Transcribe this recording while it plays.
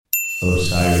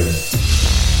Osiris.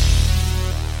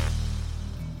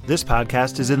 This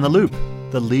podcast is in the Loop,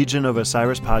 the Legion of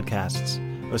Osiris podcasts.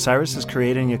 Osiris is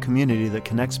creating a community that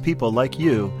connects people like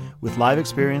you with live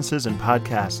experiences and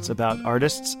podcasts about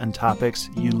artists and topics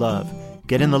you love.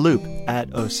 Get in the loop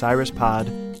at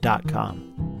osirispod.com.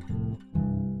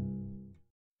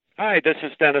 Hi, this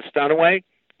is Dennis Dunaway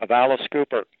of Alice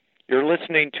Cooper. You're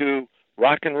listening to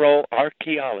Rock and Roll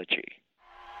Archaeology.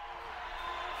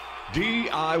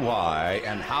 DIY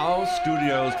and How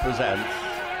Studios presents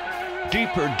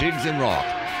Deeper Digs in Rock,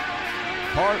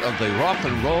 part of the Rock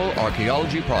and Roll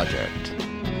Archaeology Project.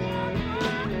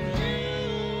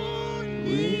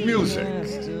 Music,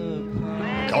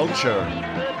 culture,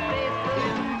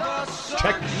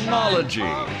 technology,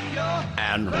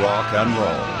 and rock and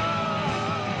roll.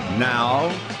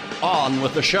 Now, on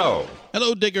with the show.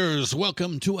 Hello, diggers.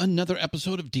 Welcome to another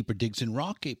episode of Deeper Digs in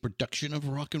Rock, a production of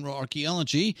Rock and Roll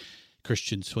Archaeology.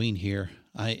 Christian Swain here.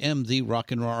 I am the rock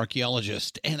and roll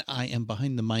archaeologist, and I am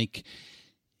behind the mic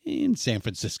in San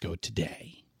Francisco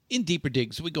today. In Deeper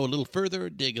Digs, we go a little further,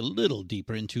 dig a little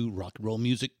deeper into rock and roll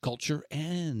music, culture,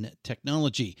 and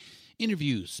technology.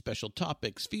 Interviews, special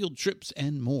topics, field trips,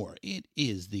 and more. It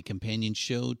is the companion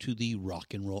show to the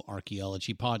Rock and Roll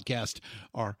Archaeology podcast,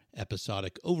 our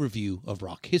episodic overview of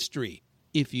rock history.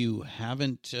 If you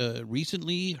haven't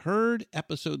recently heard,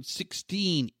 episode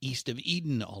 16, East of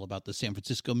Eden, all about the San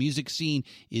Francisco music scene,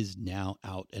 is now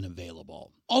out and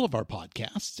available. All of our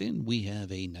podcasts, and we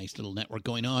have a nice little network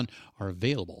going on, are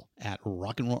available at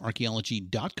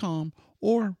rockandrollarchaeology.com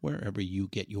or wherever you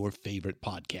get your favorite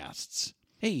podcasts.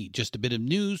 Hey, just a bit of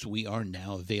news. We are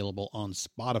now available on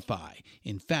Spotify.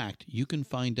 In fact, you can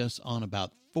find us on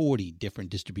about 40 different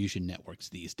distribution networks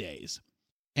these days.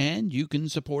 And you can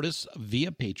support us via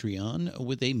Patreon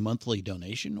with a monthly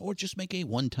donation, or just make a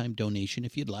one-time donation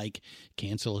if you'd like.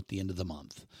 Cancel at the end of the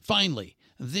month. Finally,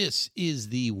 this is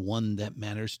the one that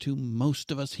matters to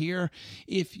most of us here.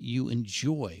 If you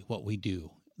enjoy what we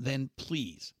do, then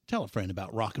please tell a friend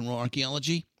about Rock and Roll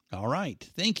Archaeology. All right,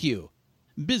 thank you.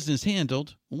 Business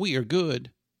handled. We are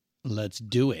good. Let's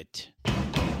do it.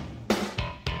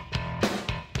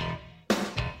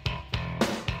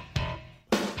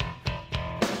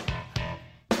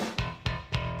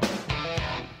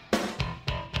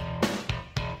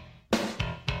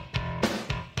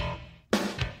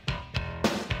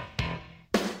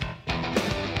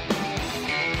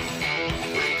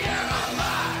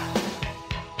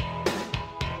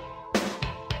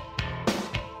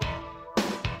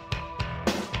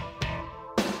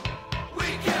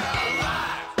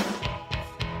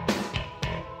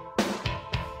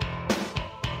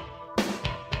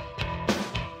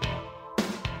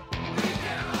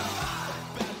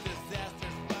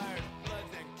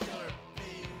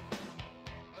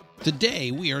 Today,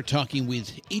 we are talking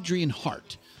with Adrian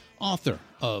Harte, author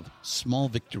of Small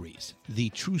Victories, The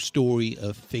True Story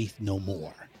of Faith No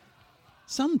More.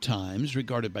 Sometimes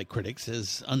regarded by critics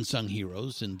as unsung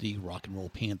heroes in the rock and roll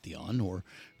pantheon, or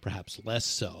perhaps less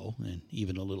so, and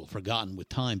even a little forgotten with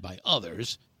time by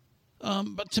others.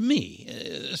 But to me,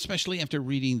 especially after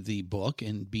reading the book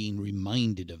and being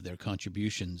reminded of their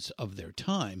contributions of their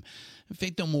time,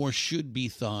 Faith No More should be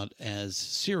thought as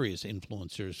serious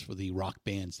influencers for the rock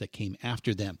bands that came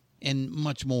after them, and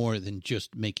much more than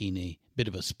just making a bit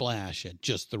of a splash at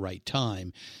just the right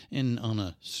time and on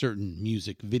a certain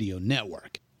music video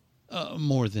network.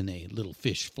 More than a little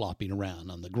fish flopping around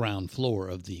on the ground floor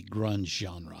of the grunge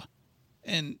genre.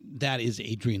 And that is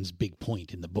Adrian's big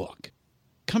point in the book.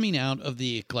 Coming out of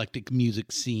the eclectic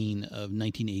music scene of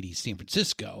 1980s San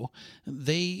Francisco,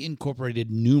 they incorporated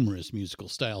numerous musical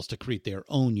styles to create their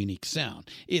own unique sound.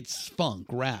 It's funk,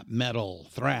 rap, metal,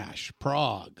 thrash,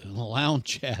 prog,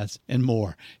 lounge jazz, and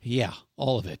more. Yeah,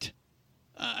 all of it.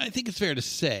 I think it's fair to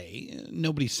say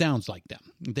nobody sounds like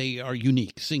them. They are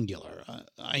unique, singular.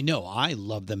 I know I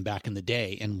loved them back in the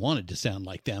day and wanted to sound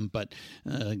like them, but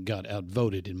got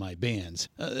outvoted in my bands.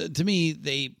 To me,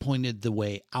 they pointed the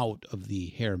way out of the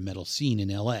hair metal scene in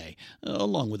L.A.,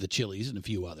 along with the Chili's and a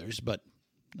few others, but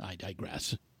I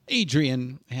digress.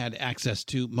 Adrian had access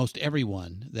to most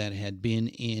everyone that had been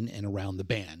in and around the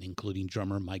band, including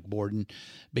drummer Mike Borden,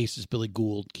 bassist Billy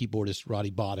Gould, keyboardist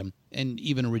Roddy Bottum, and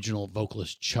even original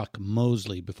vocalist Chuck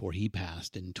Mosley before he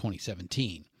passed in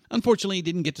 2017. Unfortunately, he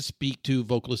didn't get to speak to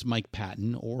vocalist Mike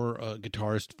Patton or a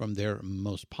guitarist from their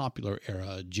most popular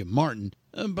era, Jim Martin,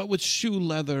 but with shoe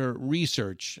leather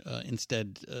research,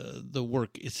 instead, the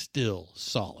work is still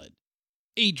solid.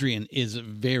 Adrian is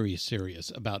very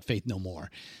serious about Faith No More.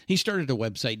 He started a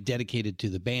website dedicated to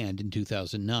the band in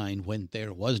 2009 when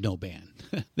there was no band.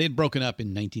 They had broken up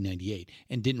in 1998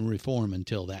 and didn't reform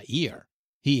until that year.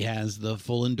 He has the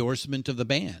full endorsement of the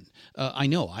band. I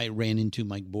know I ran into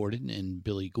Mike Borden and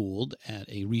Billy Gould at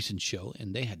a recent show,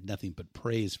 and they had nothing but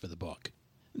praise for the book.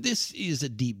 This is a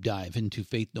deep dive into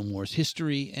Faith No More's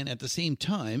history and at the same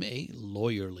time a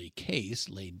lawyerly case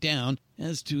laid down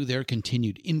as to their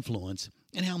continued influence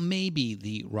and how maybe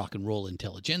the rock and roll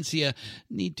intelligentsia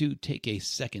need to take a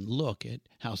second look at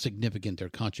how significant their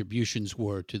contributions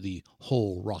were to the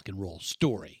whole rock and roll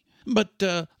story. But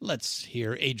let's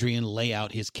hear Adrian lay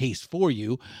out his case for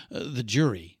you, the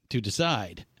jury, to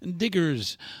decide.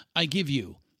 Diggers, I give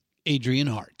you Adrian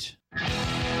Harte.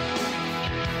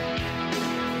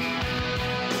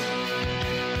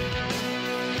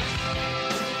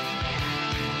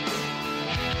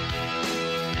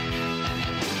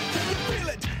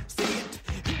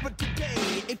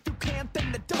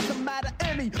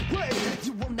 Anyway,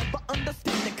 you will never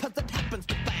understand it cause it happens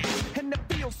too fast. And it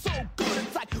feels so good,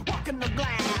 it's like walking the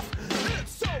glass.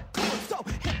 It's so cool, it's so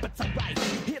hip, it's alright.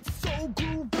 It's so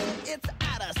groovy, it's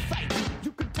out of sight.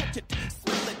 You can touch it,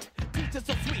 smell it, taste it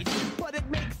so sweet. But it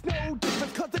makes no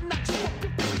difference cause it knocks you off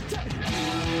your feet. You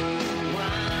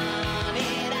want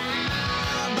it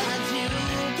all, but you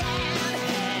can't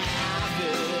have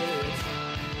it.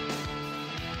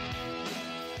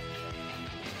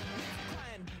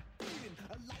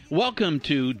 Welcome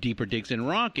to Deeper Digs in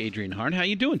Rock, Adrian Harte. How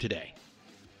you doing today?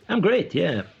 I'm great.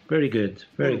 Yeah, very good.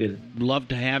 Very good. Love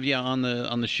to have you on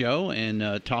the show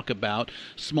and talk about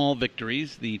Small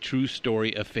Victories, the true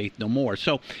story of Faith No More.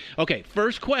 So, okay,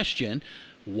 first question: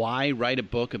 why write a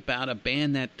book about a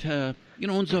band that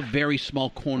owns a very small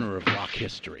corner of rock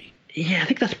history? Yeah, I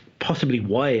think that's possibly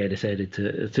why I decided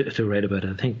to write about it.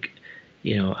 I think,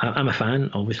 I'm a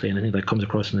fan, obviously, and I think that comes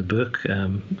across in the book.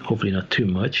 Hopefully, not too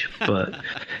much, but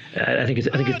I think it's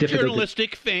difficult.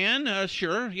 Journalistic fan,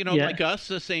 sure. Like us,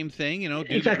 the same thing. Do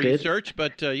exactly. the research,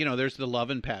 but there's the love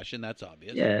and passion. That's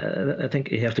obvious. Yeah, I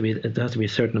think it has to be a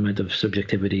certain amount of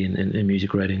subjectivity in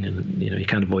music writing, and you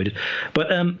can't avoid it.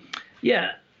 But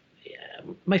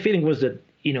my feeling was that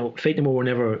Faith No More were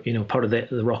never part of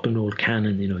the rock and roll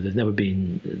canon.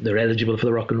 They're eligible for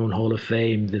the Rock and Roll Hall of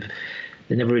Fame.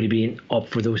 They've never really been up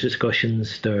for those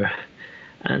discussions.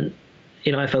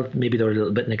 I felt maybe they were a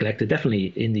little bit neglected,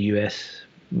 definitely in the US,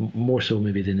 more so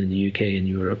maybe than in the UK and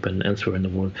Europe and elsewhere in the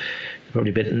world. They're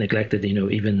probably a bit neglected,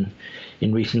 even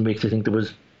in recent weeks. I think there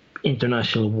was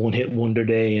International One-Hit Wonder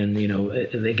Day, and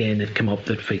again it came up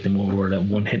that Faith No More were that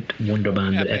one-hit wonder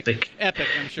band. Epic,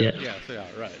 I'm sure. Yeah,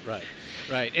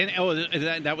 right.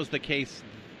 And that was the case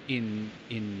in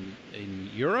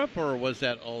Europe, or was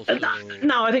that also?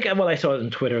 No, I think I saw it on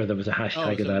Twitter. There was a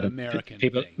hashtag of that. American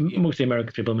people, thing, yeah. Mostly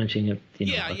American people mentioning it.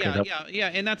 Yeah,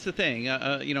 and that's the thing.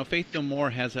 Faith No More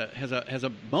has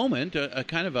a moment, a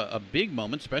kind of a big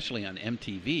moment, especially on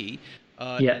MTV.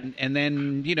 And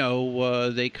then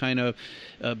they kind of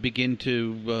begin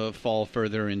to fall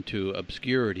further into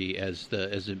obscurity as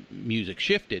the music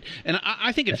shifted. And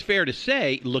I think it's fair to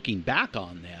say, looking back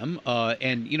on them,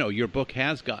 and your book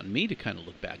has gotten me to kind of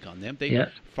look back on them.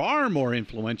 They're far more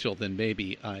influential than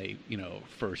maybe I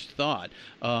first thought.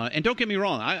 And don't get me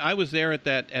wrong, I was there at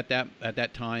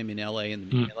that time in LA, in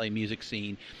the LA music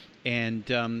scene.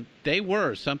 And they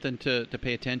were something to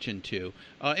pay attention to.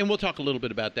 And we'll talk a little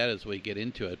bit about that as we get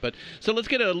into it. But so let's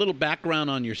get a little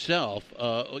background on yourself.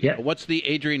 What's the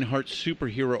Adrian Harte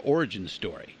superhero origin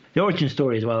story? The origin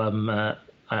story is,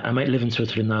 I might live in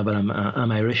Switzerland now, but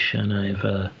I'm Irish, and I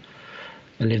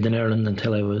lived in Ireland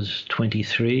until I was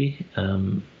 23.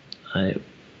 I've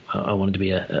always wanted to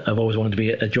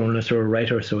be a journalist or a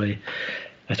writer, so I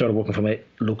started working for my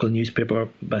local newspaper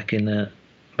back in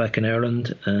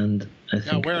Ireland, and I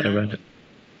think around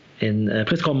in a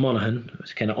place called Monaghan. It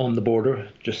was kind of on the border,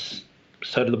 just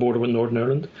south of the border with Northern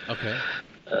Ireland. Okay.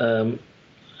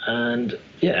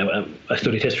 I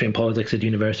studied history and politics at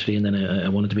university, and then I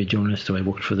wanted to be a journalist, so I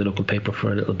worked for the local paper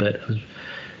for a little bit. I was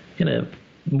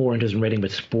more interested in writing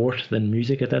about sport than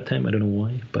music at that time. I don't know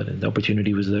why, but the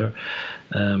opportunity was there.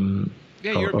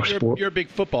 You're a big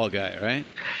football guy, right?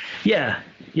 Yeah.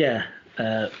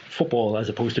 Football as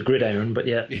opposed to gridiron, but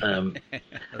I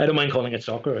don't mind calling it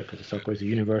soccer because soccer is a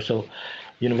universal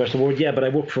word. Yeah, but I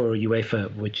work for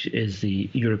UEFA, which is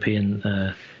the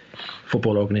European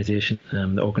football organisation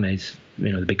that organise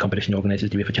the big competition organises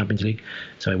the UEFA Champions League.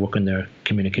 So I work in their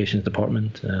communications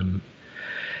department.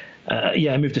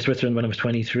 I moved to Switzerland when I was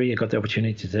 23. I got the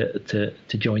opportunity to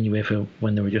join UEFA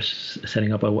when they were just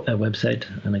setting up a website,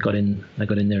 and I got in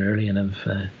there early, and I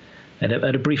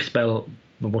had a brief spell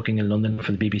working in London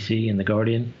for the BBC and the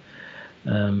Guardian,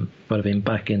 but I've been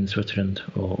back in Switzerland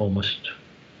almost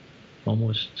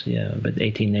about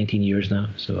 18, 19 years now.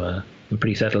 So I'm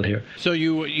pretty settled here. So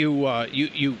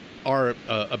you are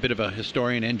a bit of a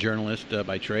historian and journalist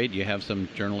by trade. You have some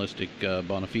journalistic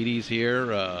bona fides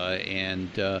here, and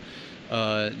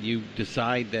you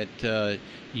decide that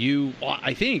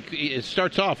I think it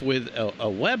starts off with a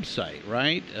website,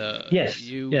 right? Yes.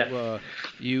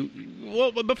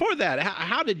 Well, but before that,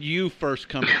 how did you first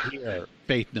come to hear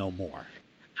Faith No More?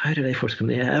 How did I first come?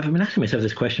 Yeah, I've been asking myself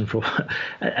this question for a while.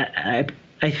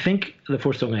 I think the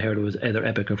first song I heard was either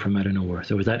Epic or From Out of Nowhere.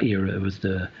 So it was that era. It was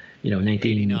the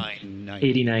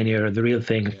 1989 era, the real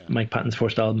thing. Yeah. Mike Patton's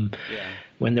first album. Yeah.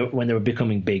 When they were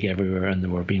becoming big everywhere and they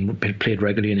were being played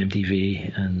regularly on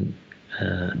MTV and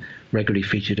regularly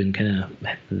featured in kind of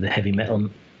the heavy metal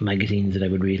magazines that I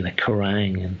would read, like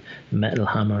Kerrang and Metal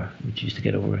Hammer, which used to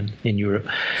get over in Europe.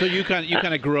 So you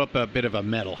kind of grew up a bit of a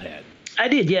metalhead. I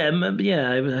did, yeah.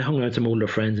 I hung around with some older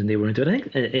friends, and they were into it. I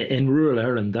think in rural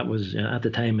Ireland, that was at the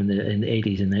time in the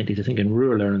 80s and 90s. I think in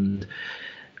rural Ireland,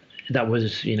 that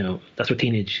was that's what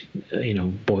teenage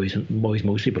boys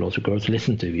mostly, but also girls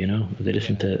listened to. They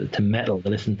listened to metal. They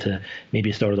listened to, maybe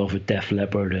it started off with Def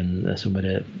Leppard and some of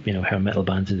the hair metal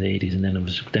bands in the 80s, and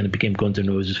then it became Guns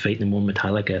N' Roses, Faith No More,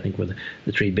 Metallica. I think were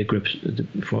the three big groups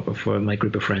for my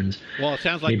group of friends. Well, it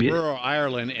sounds like rural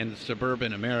Ireland and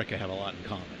suburban America have a lot in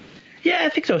common. Yeah, I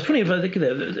think so. It's funny. If I think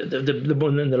the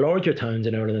one in the larger towns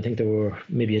in Ireland, I think they were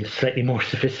maybe slightly more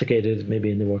sophisticated.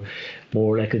 Maybe they were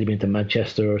more likely to be into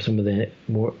Manchester or some of the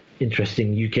more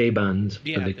interesting UK bands.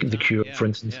 The Cure, for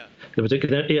instance. Yeah. There was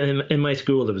in my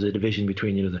school there was a division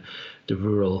between the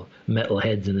rural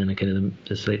metalheads and then a kind of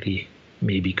the slightly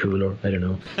maybe cooler, I don't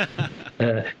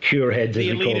know, Cure heads, as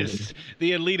we call them.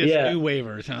 The elitist new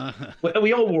wavers, huh?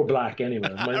 We all wore black anyway,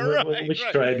 which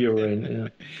tribe you were in.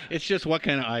 Yeah. It's just what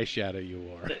kind of eyeshadow you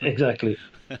wore. Exactly.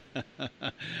 All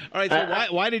right, so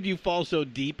why did you fall so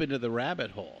deep into the rabbit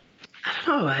hole?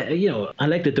 I don't know. I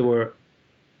liked that there were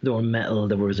metal,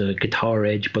 there was a guitar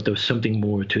edge, but there was something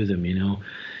more to them, There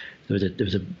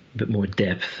was a bit more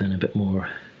depth and a bit more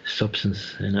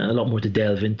substance and a lot more to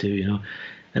delve into,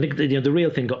 I think the real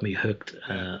thing got me hooked.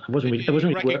 I wasn't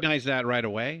recognize that right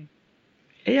away.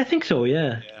 Yeah, I think so.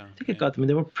 Yeah. I think it got them.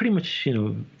 They were pretty much,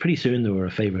 pretty soon they were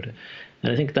a favorite,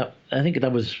 and I think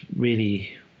that was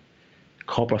really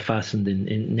copper fastened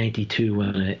in '92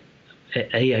 when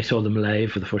I saw them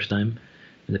live for the first time.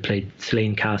 And they played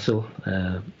Slane Castle.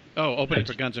 Opening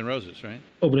for Guns N' Roses, right?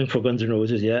 Opening for Guns N'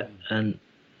 Roses, yeah, and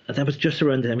that was just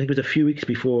around the time. I think it was a few weeks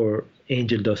before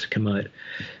Angel Dust came out,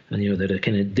 and they had a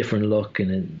kind of different look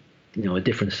and a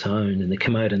different sound, and they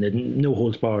came out and they didn't, no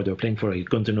holds barred. They were playing for a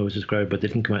Guns N' Roses crowd, but they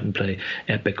didn't come out and play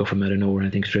Epic or From Out of Nowhere or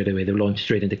anything straight away. They launched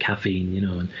straight into Caffeine,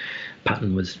 and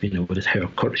Patton was, with his hair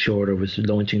cut shorter, was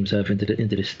launching himself into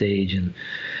the stage, and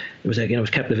it was like, it was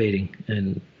captivating,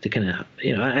 and the kind of,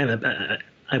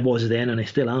 I was then, and I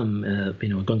still am, a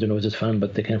Guns N' Roses fan,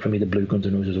 but they kind of, for me, they blew Guns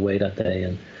N' Roses away that day,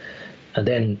 and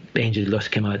then Angel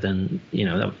Dust came out, and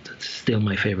that's still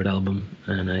my favorite album,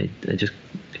 and I just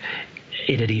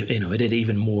it had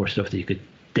even more stuff that you could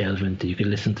delve into. You could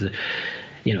listen to,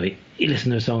 you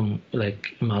listen to a song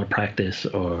like Malpractice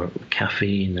or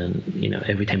Caffeine, and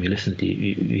every time you listen to it,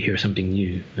 you hear something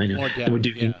new. I know they were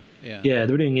doing. Yeah,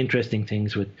 they were doing interesting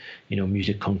things with,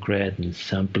 music concrete and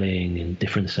sampling and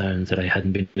different sounds that I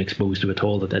hadn't been exposed to at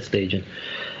all at that stage, and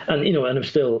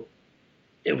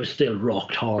it was still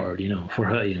rocked hard, for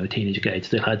a teenage guy. It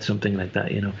still had something like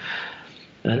that,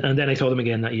 And then I saw them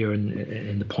again that year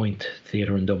in the Point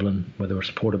Theatre in Dublin, where they were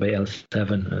supported by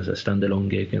L7 as a standalone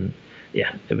gig, and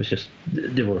it was just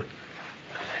they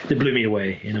blew me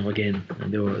away, again,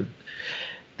 and they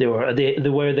were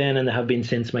then and they have been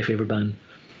since my favorite band.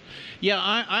 Yeah,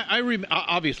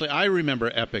 obviously I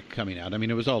remember Epic coming out. I mean,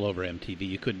 it was all over MTV.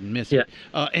 You couldn't miss it.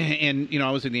 And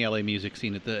I was in the LA music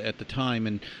scene at the time,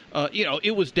 and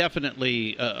it was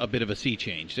definitely a bit of a sea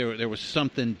change. There was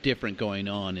something different going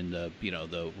on in the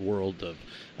the world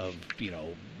of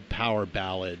power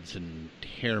ballads and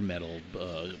hair metal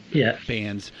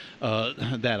bands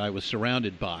that I was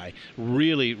surrounded by.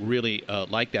 Really, really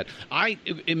like that. I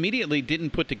immediately didn't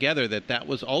put together that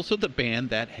was also the band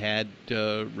that had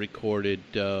recorded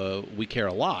We Care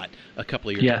a Lot a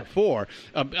couple of years before.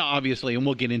 Obviously, and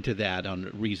we'll get into that on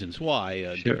reasons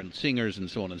why, different singers and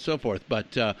so on and so forth.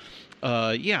 But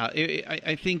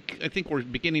I think we're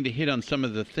beginning to hit on some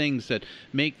of the things that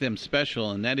make them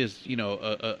special, and that is,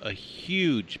 a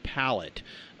huge palette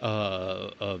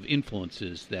of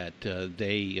influences that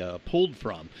they pulled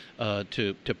from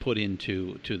to put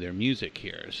into their music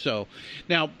here. So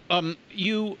now,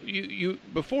 you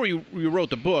before you wrote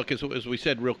the book, as we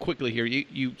said real quickly here,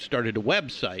 you started a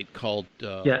website called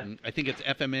I think it's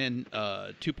FMN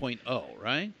 2.0,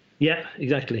 right? Yeah,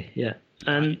 exactly. Yeah,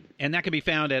 and that can be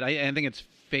found at I think it's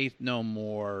Faith No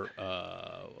More.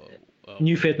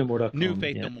 NewFaithNoMore.com.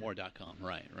 NewFaithNoMore.com.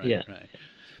 Right. Yeah. Right.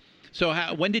 So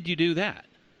when did you do that?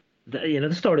 They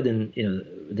started in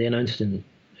they announced in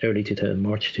early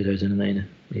March 2009,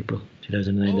 April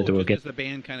 2009 that they were getting. The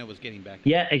band kind of was getting back.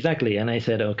 Yeah, exactly. And I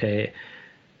said, okay,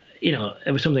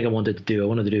 it was something I wanted to do. I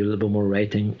wanted to do a little bit more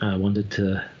writing. I wanted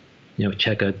to,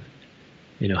 check out,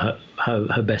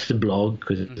 how best to blog,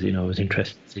 because I was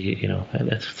interested to see,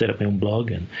 let's set up my own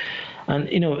blog and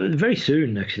very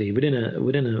soon, actually, within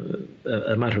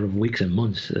a matter of weeks and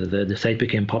months, the site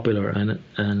became popular, and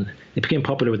it became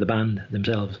popular with the band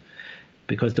themselves,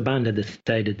 because the band had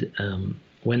decided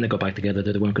when they got back together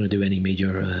that they weren't going to do any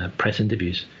major press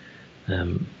interviews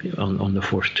on the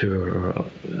first tour or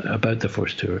about the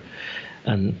first tour,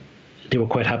 and they were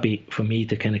quite happy for me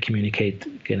to kind of communicate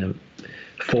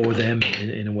for them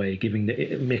in a way,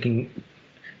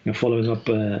 following up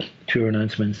tour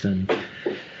announcements and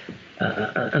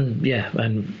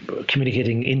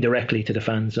communicating indirectly to the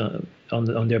fans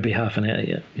on their behalf. And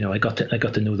I got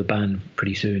to know the band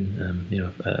pretty soon.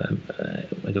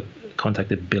 I got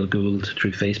contacted Bill Gould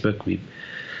through Facebook. We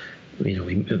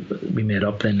met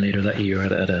up then later that year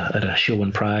at a show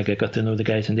in Prague. I got to know the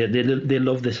guys, and they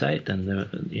loved the site, and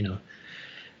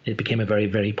it became a very,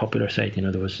 very popular site.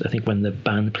 There was, I think, when the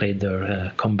band played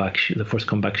their the first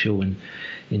comeback show in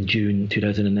June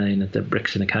 2009 at the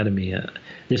Brixton Academy.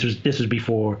 This was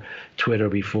before Twitter,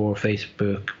 before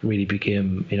Facebook really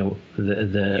became, the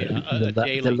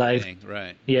live thing,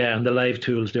 right? Yeah, and the live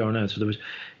tools they are now. So there was,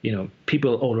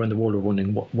 people all around the world were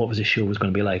wondering what was the show was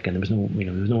going to be like, and there was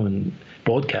no one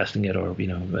broadcasting it or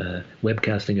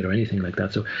webcasting it or anything like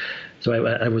that. So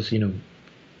I was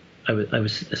I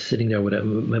was sitting there with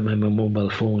my mobile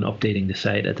phone, updating the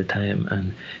site at the time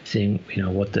and seeing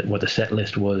what the set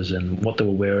list was and what they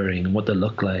were wearing and what they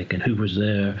looked like and who was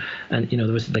there, and there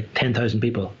was like 10,000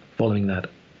 people following that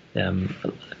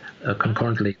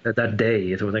concurrently that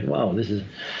day. So it was like, wow, this is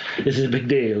a big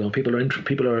deal.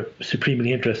 People are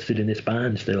supremely interested in this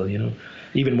band still,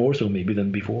 even more so maybe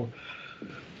than before.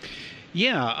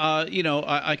 Yeah,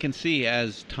 I can see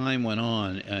as time went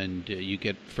on and you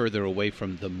get further away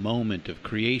from the moment of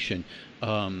creation,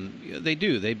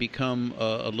 they become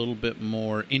a little bit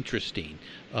more interesting,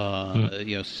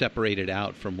 separated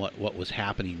out from what was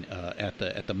happening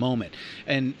at the moment.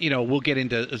 And we'll get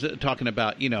into talking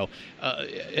about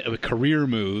career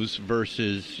moves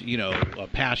versus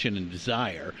passion and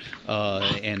desire,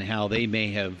 and how they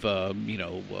may have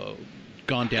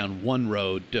gone down one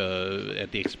road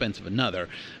at the expense of another,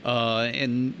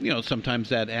 and sometimes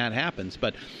that happens.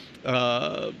 But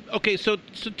okay, so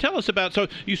tell us about. So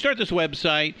you start this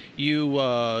website.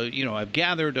 I've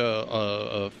gathered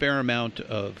a fair amount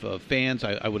of fans.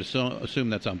 I would assume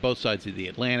that's on both sides of the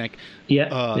Atlantic.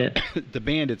 Yeah. The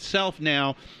band itself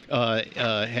now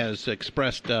has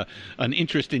expressed an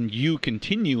interest in you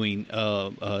continuing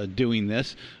doing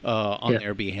this on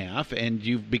their behalf, and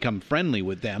you've become friendly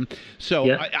with them.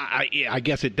 So I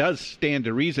guess it does stand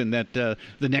to reason that the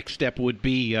next step would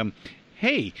be,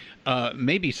 hey,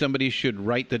 maybe somebody should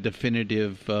write the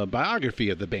definitive biography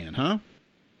of the band, huh?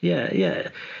 Yeah.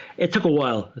 It took a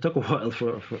while. It took a while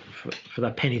for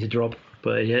that penny to drop.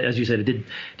 But as you said, it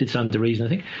did stand to reason. I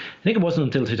think it wasn't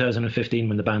until 2015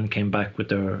 when the band came back with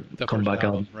their comeback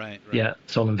album. Right. Yeah,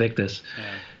 Sol Invictus.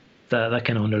 Yeah. That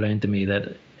kind of underlined to me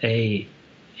that they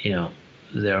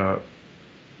are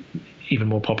even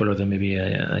more popular than maybe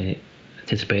I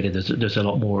anticipated. There's a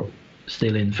lot more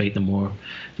still in Faith No More.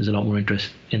 There's a lot more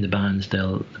interest in the band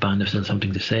still. The band have still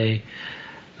something to say,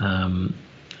 and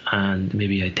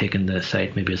maybe I'd taken the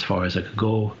site maybe as far as I could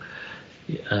go,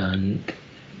 and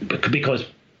because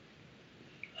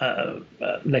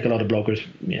like a lot of bloggers,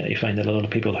 you find that a lot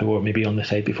of people who were maybe on the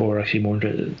site before are actually more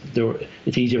interested.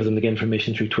 It's easier for them to get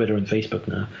information through Twitter and Facebook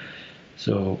now.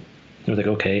 So I was like,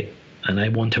 okay, and I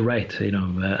want to write. I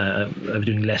was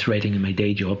doing less writing in my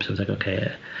day job, so I was like,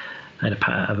 okay, I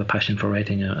have a passion for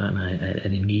writing, and I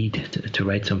need to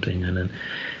write something. And then,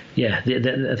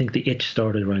 I think the itch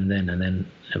started around then, and then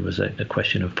it was a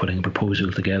question of putting a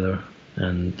proposal together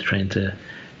and trying to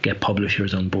get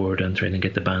publishers on board and trying to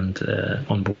get the band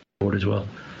on board as well.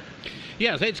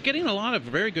 Yeah, it's getting a lot of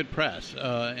very good press,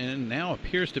 and now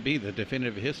appears to be the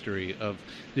definitive history of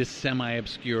this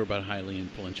semi-obscure but highly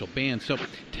influential band. So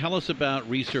tell us about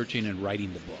researching and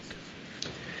writing the book.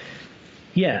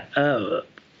 Yeah.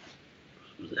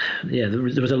 There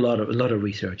was a lot of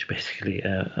research basically.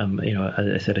 As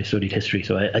I said, I studied history,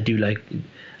 so I do like.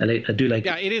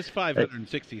 Yeah, it is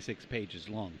 566 pages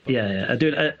long. Yeah, I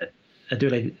do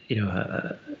like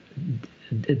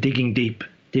digging deep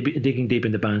digging deep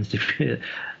into bands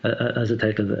as a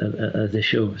title of this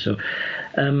show. So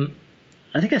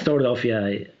I think I started off.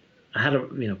 I had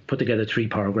put together 3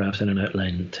 paragraphs and an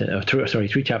outline,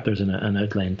 3 chapters and an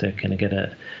outline to kind of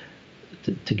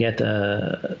get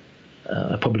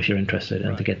a publisher interested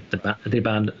and to get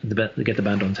the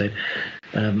band on side.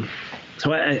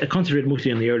 So I concentrated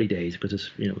mostly on the early days because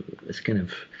it's kind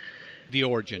of the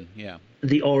origin,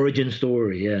 the origin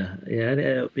story,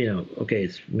 okay,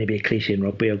 it's maybe a cliche in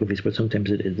rock biographies, but sometimes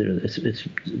it's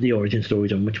the origin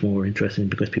stories are much more interesting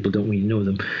because people don't really know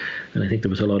them, and I think there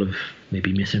was a lot of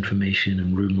maybe misinformation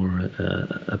and rumor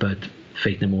about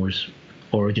Faith No More's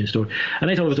origin story,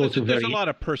 and I thought it was also there's a lot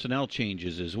of personnel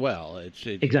changes as well.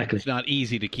 Exactly. It's not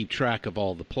easy to keep track of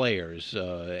all the players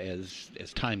as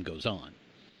time goes on.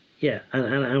 Yeah,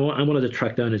 and I wanted to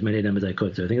track down as many of them as I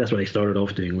could. So I think that's what I started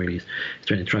off doing, really, is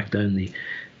trying to track down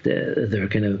their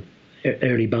kind of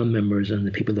early band members and the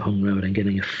people that hung around and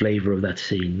getting a flavour of that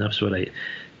scene. That's what I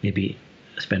maybe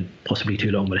spent possibly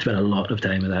too long, but I spent a lot of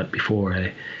time with that before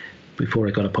I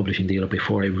got a publishing deal, or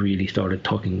before I really started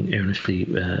talking earnestly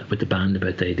with the band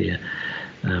about the idea.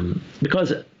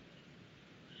 Because,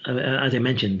 as I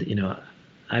mentioned,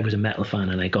 I was a metal fan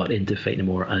and I got into Faith No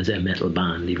More as a metal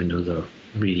band, even though they're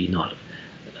really not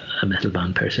a metal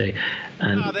band per se.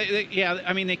 And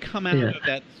they come out of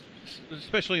that,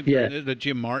 especially the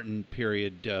Jim Martin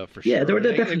period for sure. Yeah,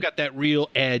 they've got that real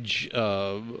edge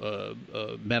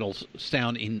metal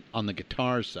sound on the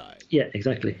guitar side. Yeah,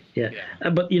 exactly. Yeah.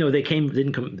 But they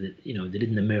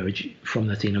didn't emerge from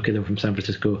that scene. Okay, they were from San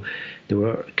Francisco. They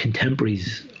were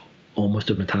contemporaries almost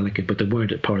of Metallica, but they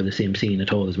weren't a part of the same scene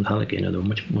at all as Metallica. They were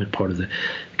much more part of the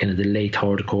kind of the late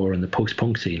hardcore and the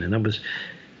post-punk scene, and that was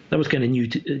kind of new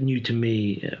to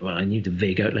me. Well, I knew the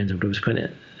vague outlines of it, but it was kind of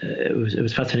it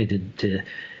was fascinating to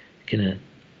kind of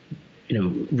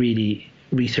really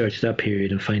research that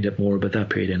period and find out more about that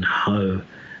period and how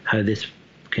this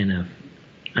kind of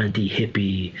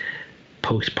anti-hippie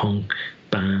post-punk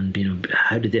band,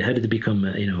 how did they become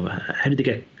how did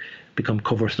they become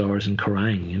cover stars in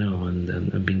Kerrang,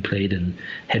 and being played in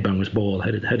Headbangers Ball?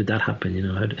 How did that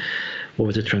happen? What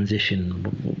was the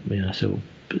transition? So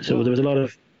there was a lot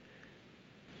of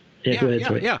go ahead.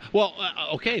 Sorry. Yeah. Well,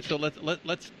 okay. So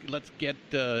let's get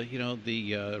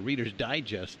the Reader's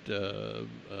Digest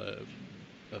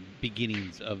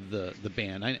beginnings of the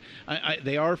band.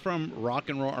 They are from Rock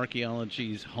and Roll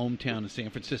Archaeology's hometown of San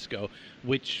Francisco,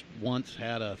 which once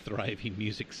had a thriving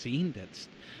music scene that's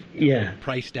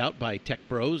priced out by tech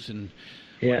bros and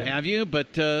what have you.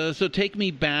 But so take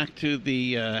me back to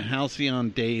the halcyon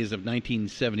days of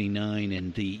 1979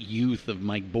 and the youth of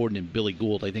Mike Borden and Billy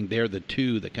Gould. I think they're the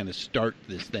two that kind of start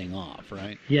this thing off,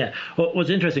 right? Yeah. Well,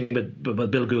 what's interesting about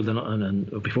Bill Gould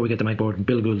and before we get to Mike Borden,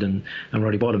 Bill Gould and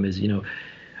Roddy Bottum is,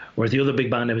 whereas the other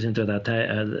big band I was into at that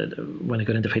time, when I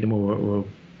got into Faith No More,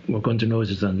 were Guns N'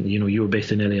 Roses, and you were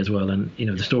based in LA as well, and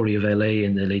the story of LA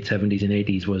in the late 70s and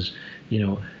 80s was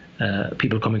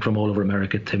people coming from all over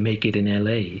America to make it in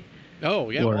LA. Oh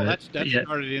yeah, well that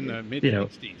started in the mid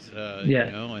 60s,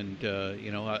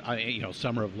 and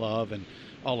Summer of Love and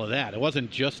all of that. It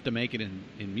wasn't just to make it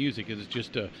in music; it was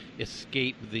just to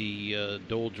escape the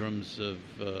doldrums of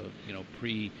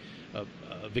pre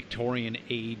Victorian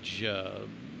age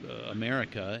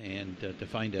America and to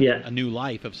find a new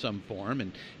life of some form.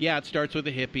 And it starts with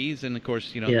the hippies, and of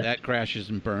course that crashes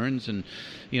and burns and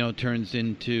turns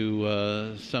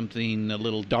into something a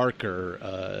little darker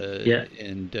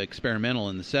and experimental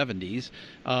in the 70s,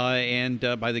 and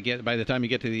by the time you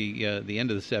get to the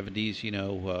end of the 70s,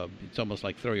 it's almost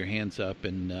like throw your hands up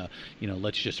and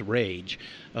let's just rage.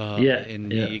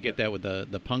 You get that with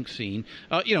the punk scene.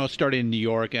 Started in New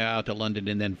York, out to London,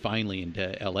 and then finally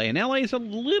into LA. And LA is a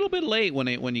little bit late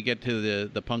when you get to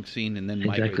the punk scene, and then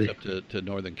migrates up to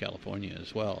Northern California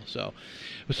as well.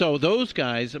 So those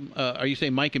guys, are you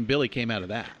saying Mike and Billy came out of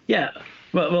that? Yeah.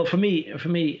 Well, for me, as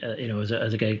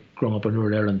a guy growing up in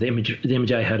rural Ireland, the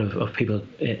image I had of people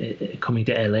coming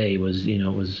to LA was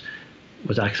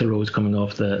Axl Rose coming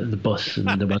off the bus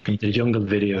and the Welcome to the Jungle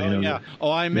video.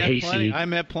 I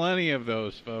met plenty of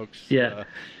those folks. Yeah.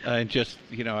 And just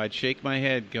I'd shake my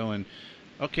head, going,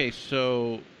 okay,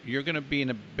 so you're going to be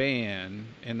in a band,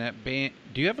 and that band.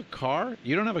 Do you have a car?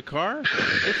 You don't have a car?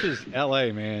 This is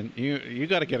L.A., man. You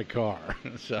got to get a car.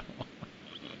 So,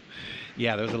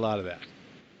 there was a lot of that.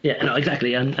 Yeah, no,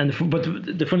 exactly. But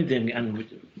the funny thing, and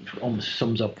which almost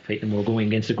sums up Faith No More going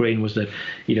against the grain, was that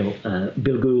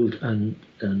Bill Gould and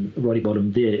Roddy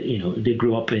Bottum, they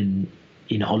grew up in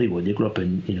Hollywood. They grew up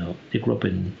in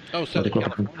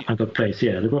Hancock Place.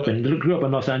 Yeah, they grew up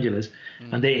in Los Angeles,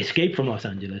 and they escaped from Los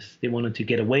Angeles. They wanted to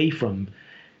get away from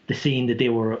the scene that they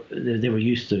were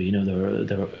used to. You know,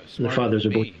 their fathers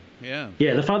were both.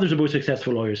 Yeah, the fathers were both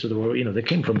successful lawyers, so they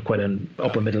came from quite an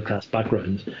upper middle class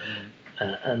background,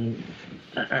 and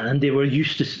they were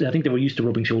used to. I think they were used to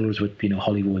rubbing shoulders with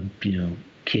Hollywood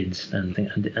kids and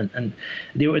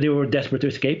they were desperate to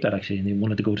escape that, actually, and they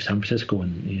wanted to go to San Francisco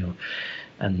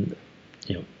and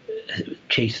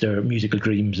chase their musical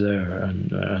dreams there.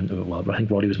 And well, I think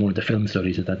Roddy was more into film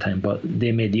studies at that time, but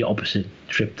they made the opposite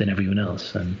trip than everyone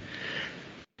else.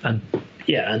 And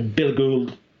Bill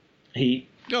Gould,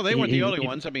 No, they weren't the only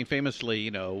ones. I mean, famously,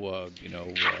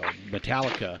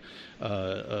 Metallica.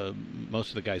 Most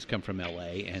of the guys come from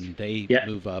L.A. and they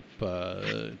move up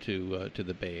to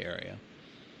the Bay Area.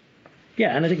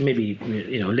 Yeah, and I think maybe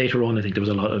later on, I think there was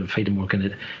a lot of Fate No More kind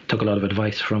of took a lot of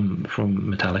advice from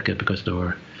Metallica, because there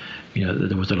were,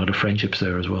 there was a lot of friendships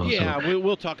there as well. Yeah, so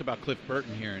we'll talk about Cliff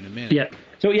Burton here in a minute. Yeah,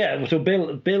 so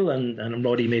Bill and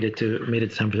Roddy made it to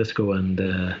San Francisco,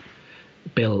 and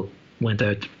Bill went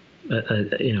out.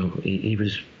 He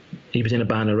was in a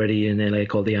band already in LA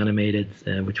called The Animated,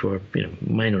 which were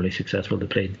minorly successful. They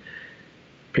played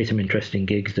some interesting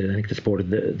gigs. I think they supported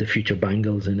the Future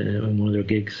Bangles in one of their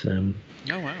gigs.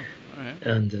 Oh wow! All right.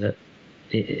 And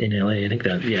in LA, I think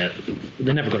that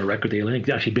they never got a record deal. I think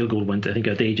actually Bill Gould went. I think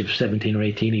at the age of 17 or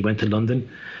 18, he went to London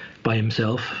by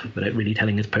himself without really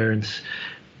telling his parents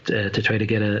to try to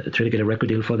get a record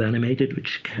deal for The Animated,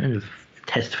 which kind of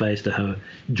testifies to how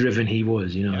driven he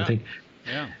was. I think.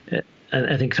 Yeah.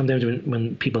 I think sometimes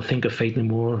when people think of Fate No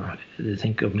More, they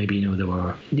think of maybe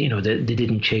they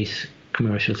didn't chase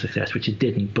commercial success, which it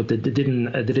didn't, but they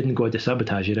didn't go out to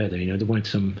sabotage it either. They weren't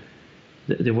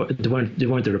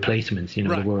the replacements.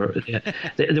 Right.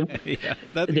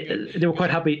 They were quite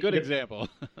happy. Good example.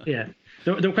 Yeah,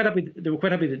 they were quite happy. They were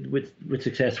quite happy with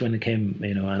success when it came,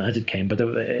 and as it came. But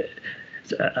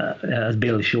as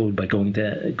Bill showed by going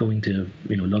to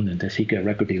London to seek a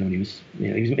record deal when he was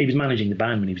managing the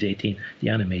band when he was 18, The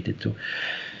Animated.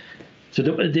 So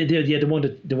they did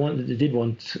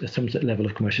want some level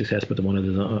of commercial success, but they wanted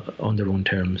it on their own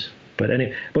terms. But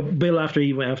Bill, after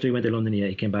he went to London,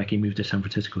 he came back. He moved to San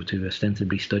Francisco to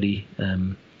ostensibly study.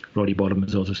 Roddy Bottom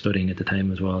was also studying at the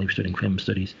time as well. He was studying film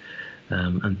studies,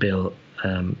 and Bill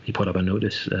he put up a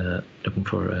notice looking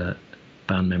for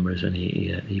band members, and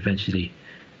he eventually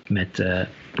met a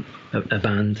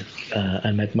band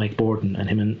and met Mike Borden,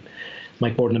 and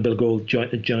Mike Borden and Bill Gould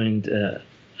joined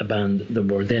a band that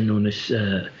were then known as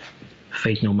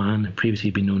Fate No Man, previously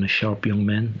been known as Sharp Young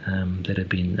Men, that had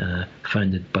been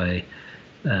founded by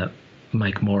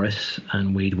Mike Morris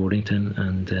and Wade Worthington,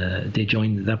 and they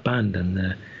joined that band,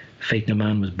 and Fate No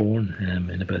Man was born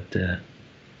in about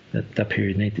that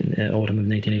period, autumn of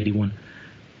 1981.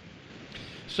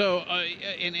 So,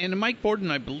 and Mike Borden,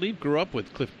 I believe, grew up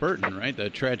with Cliff Burton, right? The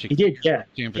tragic he did, yeah.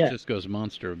 San Francisco's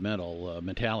monster of metal,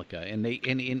 Metallica,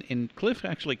 and Cliff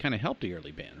actually kind of helped the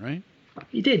early band, right?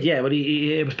 He did, yeah. But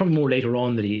it was probably more later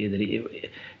on that he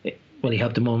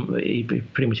helped him on. He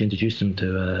pretty much introduced him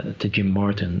to Jim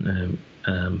Martin,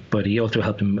 but he also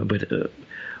helped him with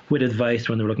advice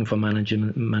when they were looking for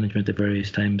management at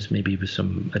various times. Maybe it was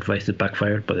some advice that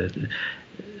backfired, but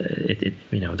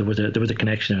there was a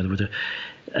connection there.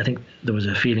 I think there was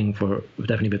a feeling for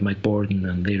definitely with Mike Borden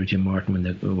and later Jim Martin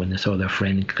when they saw their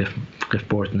friend Cliff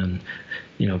Burton, and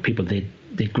people they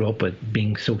grew up with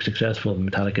being so successful in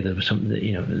Metallica. There was something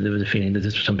there was a feeling that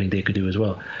this was something they could do as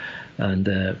well, and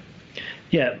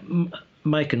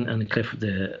Mike and Cliff,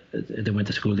 they went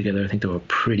to school together. I think they were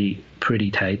pretty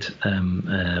tight.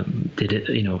 They did,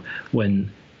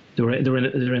 when they were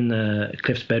in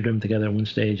Cliff's bedroom together at one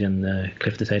stage, and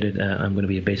Cliff decided I'm going to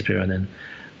be a bass player, and then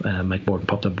Mike Borden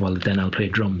popped up. Well, then I'll play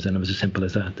drums, and it was as simple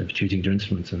as that. They were choosing their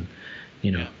instruments, and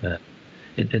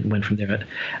it went from there.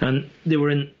 And they were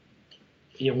in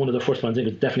one of the first bands. I think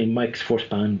it was definitely Mike's first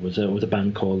band was a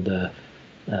band called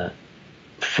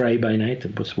Fry by Night.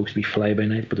 It was supposed to be Fly by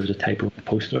Night, but there was a typo on the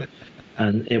poster,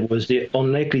 and it was the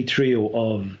unlikely trio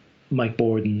of Mike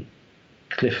Borden,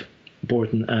 Cliff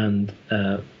Burton, and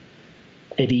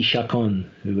Eddie Chacon,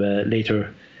 who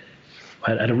later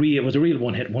it was a real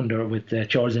one-hit wonder with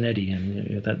Charles and Eddie,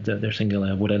 and their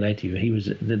single "Would I Lie to You." He was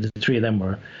the three of them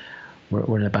were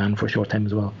in a band for a short time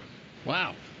as well.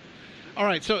 Wow. All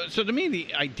right, so to me,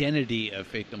 the identity of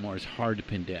Fate No More is hard to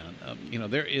pin down.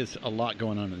 There is a lot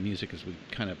going on in the music, as we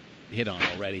kind of hit on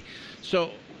already.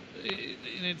 So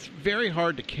it's very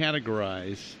hard to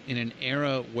categorize in an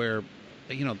era where,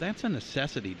 that's a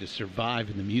necessity to survive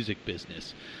in the music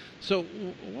business. So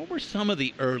what were some of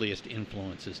the earliest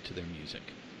influences to their music?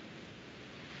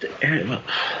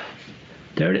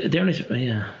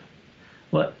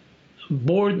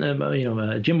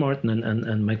 Jim Martin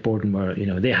and Mike Borden were,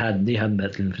 they had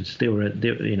metal influence. They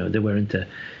were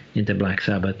into Black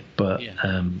Sabbath, but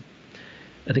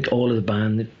I think all of the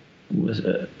band was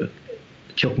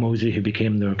Chuck Mosley, who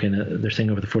became their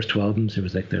singer for the first two albums. It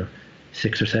was like their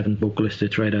 6 or 7 vocalists they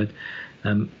tried out.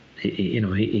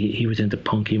 He was into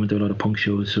punk. He went to a lot of punk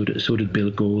shows. So did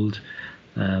Bill Gold.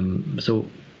 So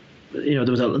there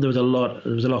was a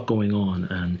lot going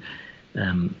on,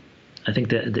 and I think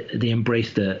that they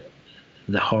embraced the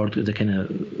hard, they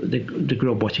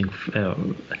grew up watching.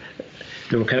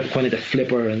 They were quite into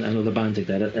Flipper and other bands like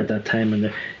that at that time,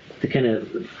 and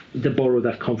they borrowed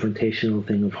that confrontational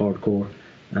thing of hardcore,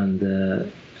 and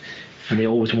they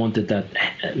always wanted that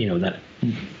that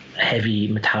heavy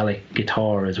metallic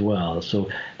guitar as well. So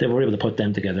they were able to put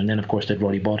them together. And then of course they had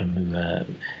Roddy Bottom,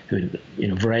 who had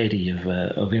variety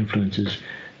of influences.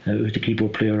 Who was the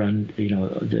keyboard player, and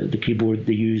the keyboard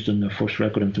they used on their first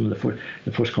record, and some of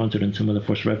the first concert and some of the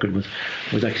first record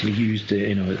was actually used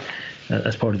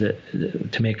as part of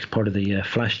to make part of the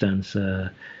Flashdance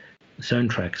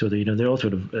soundtrack. So they're all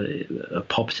sort of a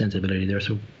pop sensibility there.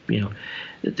 So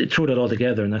they throw that all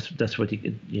together, and that's what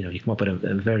you come up with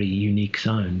a very unique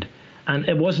sound. And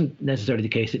it wasn't necessarily the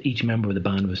case that each member of the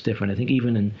band was different. I think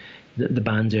even in the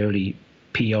band's early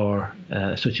PR,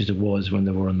 such as it was when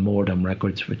they were on Mordam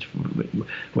Records,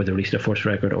 where they released their first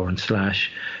record, or on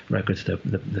Slash Records, the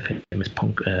famous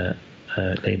punk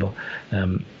label,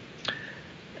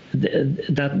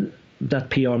 that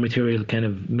PR material kind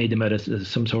of made them out as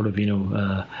some sort of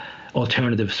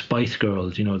alternative Spice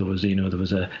Girls. There was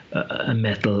a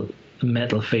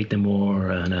metal Faith No More,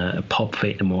 and a pop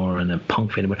Faith No More, and a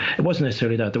punk Faith No More. It wasn't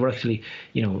necessarily that. They were actually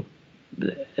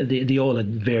they all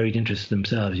had varied interests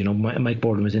themselves. Mike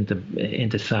Borden was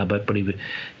into Sabbath, but he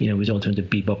was also into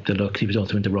Bebop Deluxe. He was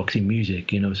also into Roxy Music.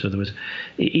 So there was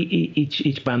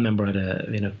each band member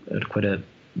had quite a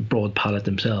broad palette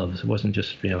themselves. It wasn't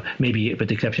just maybe, with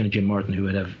the exception of Jim Martin, who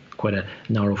would have quite a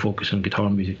narrow focus on guitar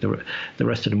music. The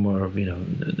rest of them were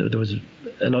there was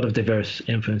a lot of diverse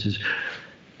influences,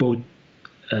 both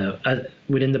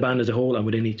within the band as a whole and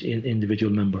within each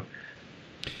individual member.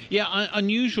 Yeah,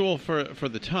 unusual for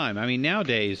the time. I mean,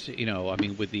 nowadays,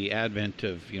 with the advent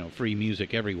of, free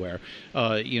music everywhere,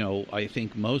 I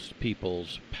think most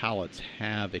people's palettes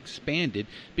have expanded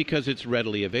because it's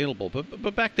readily available.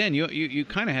 But back then, you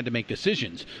kind of had to make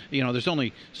decisions. There's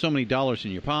only so many dollars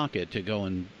in your pocket to go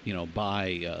and,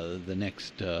 buy the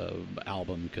next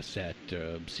album, cassette,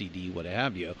 CD, what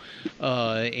have you.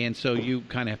 And so you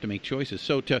kind of have to make choices.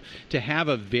 So to have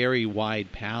a very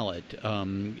wide palette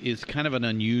is kind of an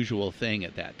unusual thing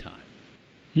at that time.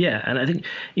 Yeah, and I think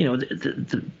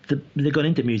they got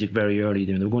into music very early.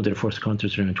 They were going to their first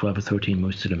concerts around 12 or 13.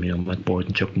 Most of them, Mike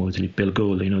Borden, Chuck Mosley, Bill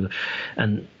Gold.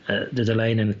 And there's a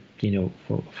line in it,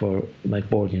 for Mike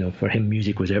Borden, for him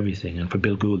music was everything, and for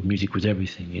Bill Gold music was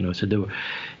everything. So they were,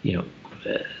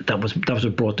 that was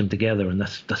what brought them together, and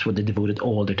that's what they devoted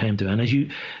all their time to. And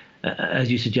as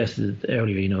you suggested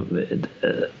earlier,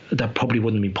 that probably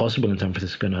wouldn't be possible in San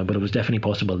Francisco now, but it was definitely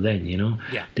possible then.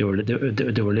 Yeah. They were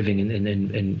living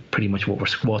in pretty much what were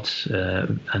squats,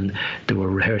 and they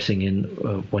were rehearsing in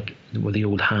what were the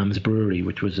old Ham's Brewery,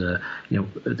 which was we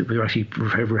were actually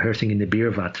rehearsing in the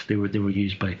beer vats. They were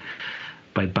used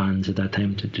by bands at that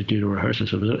time to do the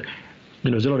rehearsals. So there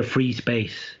was a lot of free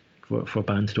space for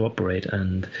bands to operate,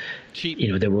 and cheap.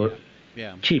 They were.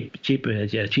 Yeah. Cheap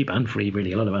and free,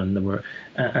 really. A lot of them.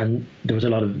 And there was a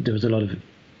lot of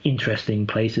interesting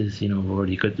places, where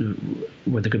they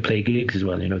could play gigs as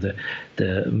well. The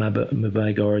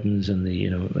Mabai Gardens and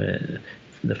the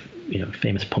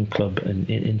famous punk club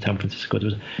in San Francisco.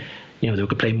 There was, they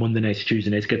could play Monday nights,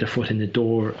 Tuesday nights, get their foot in the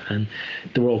door, and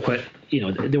they were all quite,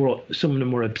 some of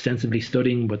them were ostensibly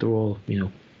studying, but they were all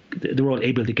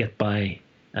able to get by,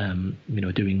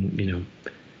 doing,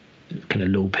 kind of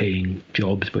low-paying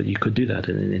jobs, but you could do that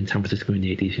in San Francisco in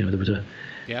the 80s.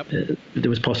 It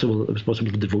was possible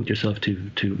to devote yourself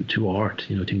to art,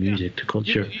 to music, to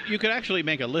culture. You could actually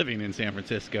make a living in San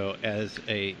Francisco as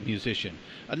a musician.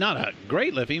 Not a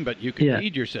great living, but you could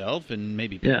feed yourself and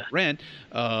maybe pay rent.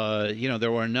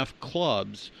 There were enough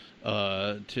clubs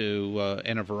and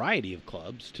a variety of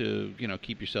clubs to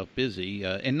keep yourself busy,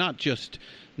 and not just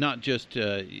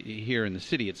here in the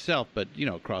city itself, but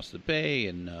across the bay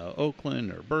in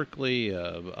Oakland or Berkeley,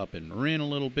 up in Marin a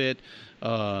little bit,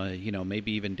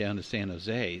 maybe even down to San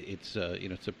Jose. It's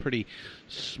it's a pretty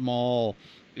small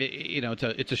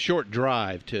it's a short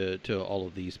drive to all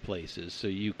of these places, so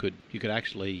you could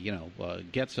actually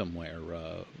get somewhere,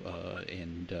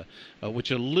 and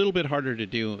which is a little bit harder to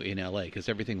do in L.A. because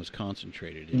everything was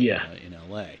concentrated in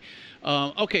L.A.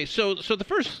 Okay, so the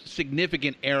first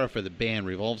significant era for the band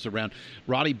revolves around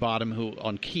Roddy Bottum, who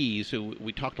on keys, who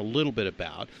we talked a little bit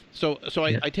about. So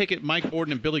I take it Mike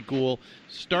Borden and Billy Gould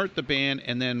start the band,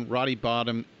 and then Roddy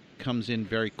Bottum comes in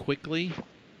very quickly.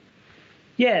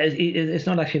 Yeah, it's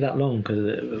not actually that long,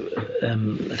 because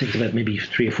I think it's about maybe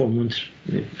 3 or 4 months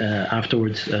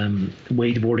afterwards.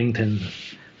 Wade Worthington,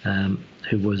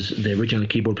 who was the original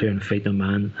keyboard player in Faith No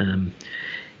Man,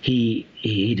 he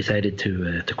decided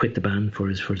to quit the band for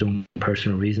his own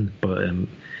personal reasons. But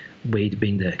Wade,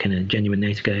 being the kind of genuine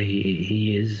nice guy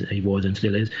he was and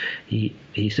still is, he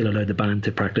still allowed the band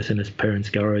to practice in his parents'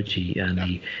 garage. He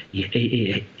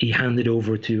handed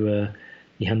over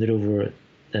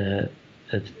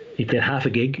he played half a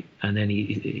gig, and then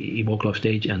he walked off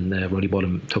stage, and Roddy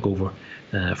Bottum took over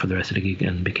for the rest of the gig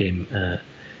and became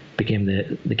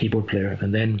the keyboard player.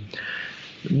 And then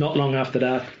not long after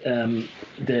that,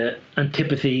 the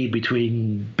antipathy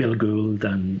between Bill Gould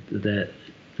and the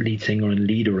lead singer and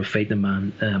leader of Faith No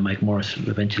Man, Mike Morris,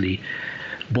 eventually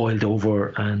boiled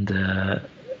over, and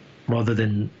rather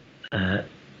than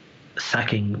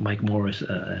sacking Mike Morris,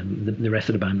 the rest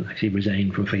of the band actually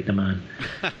resigned from Faith No Man.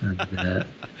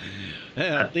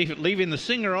 And, leaving the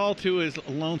singer all to his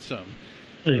lonesome.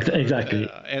 Exactly.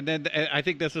 And then I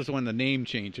think this is when the name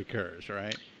change occurs,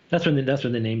 right? That's when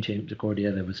the name change occurred.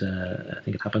 Yeah, there was I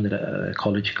think it happened at a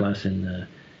college class in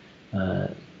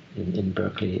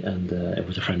Berkeley, and it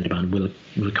was a friend of the band,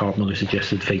 Will Carpenter, who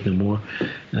suggested Faith No More,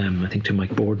 I think, to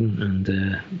Mike Borden, and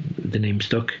the name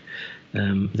stuck.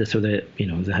 So they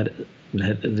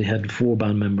had 4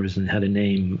 band members and had a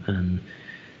name, and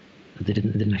they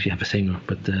didn't actually have a singer.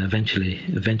 But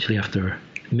eventually after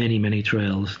many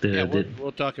trials,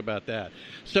 we'll talk about that.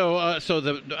 So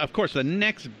of course the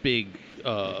next big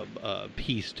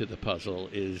piece to the puzzle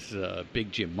is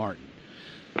Big Jim Martin.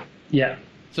 Yeah.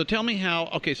 So tell me how.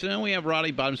 Okay, so now we have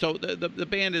Roddy Bottum. So the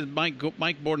band is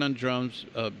Mike Borden on drums,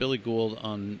 Billy Gould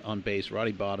on bass,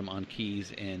 Roddy Bottum on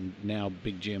keys, and now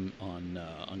Big Jim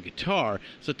on guitar.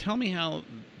 So tell me how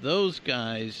those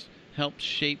guys helped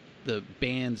shape the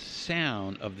band's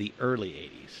sound of the early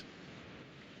 '80s.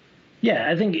 Yeah,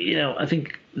 I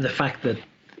think the fact that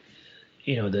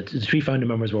the 3 founder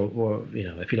members were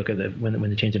if you look at when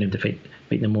they changed the name to Faith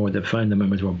No More, the founder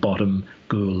members were Bottum,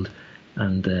 Gould,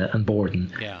 and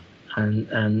Borden. Yeah.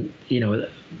 And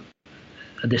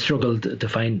they struggled to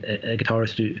find a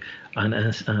guitarist and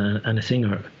a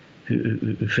singer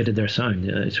who fitted their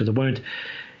sound. So they weren't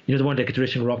like a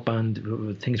traditional rock band.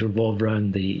 Things revolved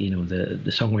around the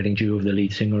songwriting duo of the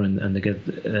lead singer and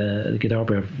the guitar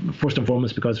player. First and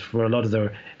foremost, because for a lot of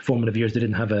their formative years, they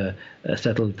didn't have a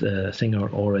settled singer,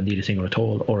 or indeed a singer at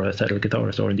all, or a settled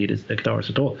guitarist, or indeed a guitarist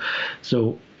at all.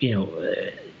 So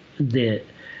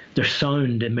their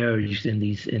sound emerged in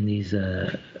these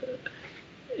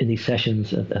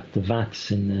sessions at the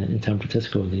vats in San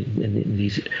Francisco, in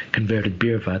these converted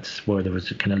beer vats, where there was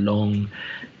kind of long,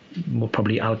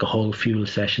 probably alcohol fuel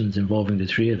sessions involving the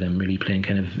 3 of them, really playing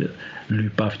kind of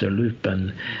loop after loop.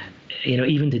 And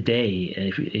even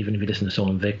today, even if you listen to Sol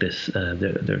Invictus,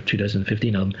 their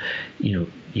 2015 album, you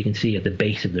can see at the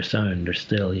base of their sound, there's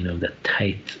still the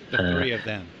tight, the 3 of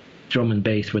them, drum and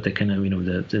bass, with the kind of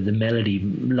the melody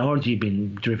largely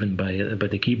being driven by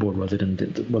the keyboard rather than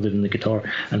the guitar.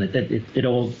 And it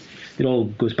all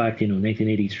goes back to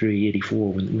 1983,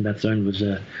 84, when that sound was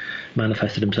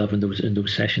manifested himself in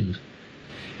those sessions.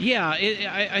 Yeah,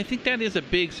 I think that is a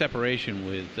big separation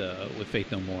with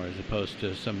Faith No More, as opposed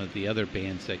to some of the other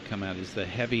bands that come out, is the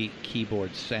heavy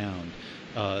keyboard sound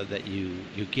that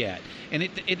you get. And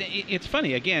it's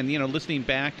funny, again, listening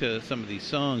back to some of these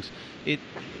songs,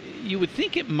 you would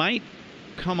think it might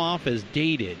come off as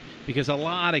dated, because a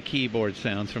lot of keyboard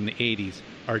sounds from the 80s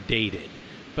are dated,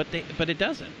 but it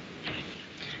doesn't.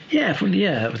 Yeah,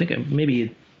 I think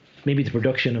maybe the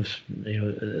production of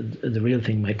the real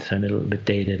thing might sound a little bit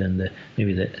dated, and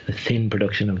maybe the thin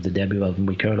production of the debut album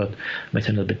We Care A Lot might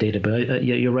sound a little bit dated. But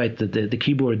yeah, you're right, that the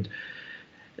keyboard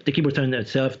sound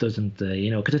itself doesn't,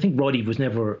 because I think Roddy was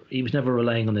never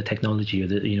relying on the technology or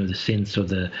the synths or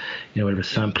the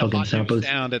plug-in samples.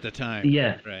 Sound at the time.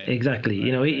 Yeah, right.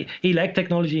 Exactly. Right. He liked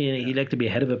technology, and he liked to be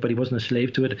ahead of it, but he wasn't a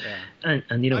slave to it. Yeah.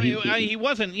 And he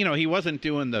wasn't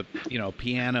doing the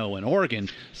piano and organ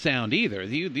sound either.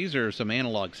 These are some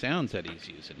analog sounds that he's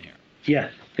using here. Yeah,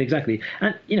 exactly.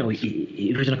 And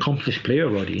he was an accomplished player,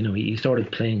 Roddy. He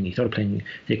started playing,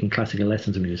 taking classical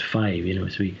lessons when he was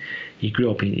 5. So he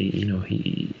grew up. He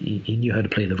knew how to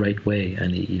play the right way,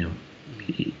 and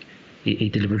he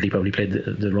deliberately probably played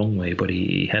the wrong way, but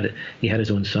he had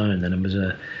his own sound, and it was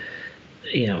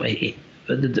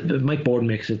Mike Borden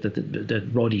makes it that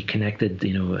Roddy connected,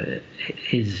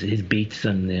 his beats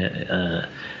and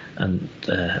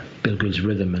Bill Gould's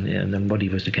rhythm, and then Roddy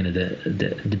was the kind of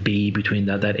the B between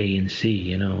that A and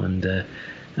C, and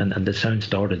the sound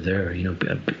started there.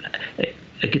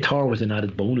 A guitar was an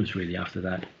added bonus really after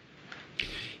that.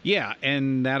 Yeah,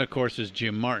 and that of course is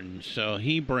Jim Martin. So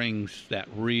he brings that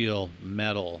real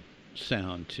metal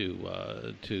sound to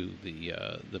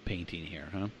the painting here,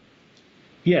 huh?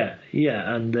 Yeah,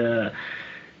 and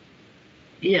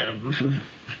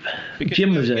because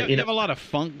Jim was you have a lot of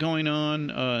funk going on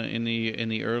in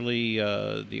the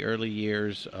early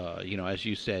years. As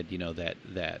you said,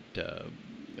 that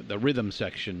the rhythm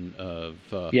section of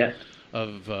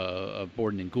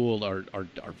Borden and Gould are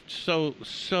so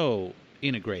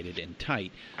integrated and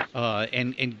tight,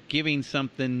 and giving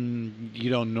something you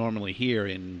don't normally hear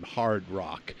in hard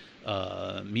rock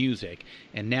music,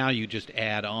 and now you just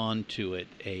add on to it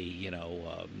a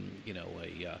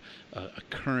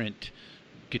current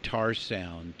guitar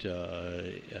sound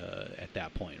at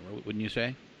that point, wouldn't you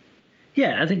say?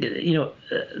 Yeah, I think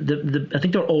I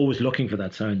think they're always looking for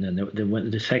that sound, and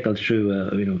they cycled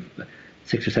through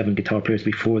 6 or 7 guitar players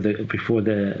before they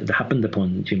happened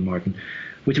upon Jim Martin,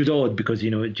 which was odd because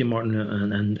Jim Martin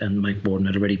and Mike Borden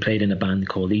had already played in a band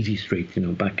called Easy Street,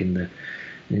 back in the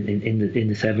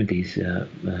 70s,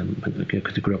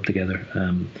 because they grew up together.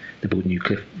 They both knew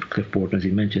Cliff Borden, as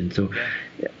he mentioned. So,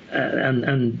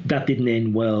 and that didn't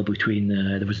end well between.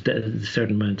 There was a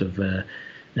certain amount of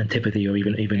antipathy, or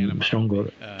even stronger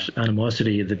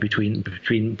animosity between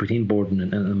Borden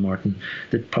and Martin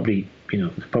that probably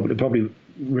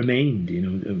remained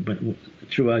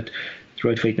throughout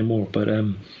Fate No More. But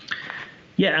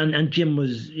and Jim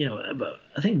was,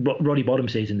 I think Roddy Bottom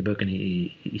says in the book, and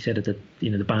he said it, that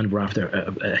the band were after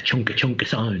a chunk of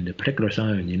sound, a particular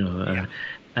sound.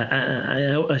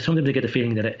 I sometimes get the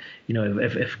feeling that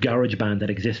if GarageBand had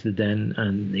existed then,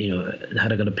 and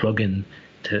had got a plug-in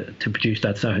to produce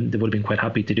that sound, they would have been quite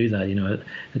happy to do that.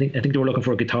 I think they were looking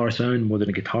for a guitar sound more than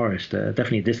a guitarist,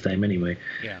 definitely at this time anyway.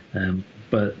 Yeah.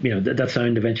 But that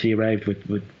sound eventually arrived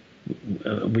with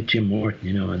Jim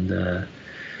Martin,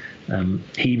 and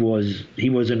he was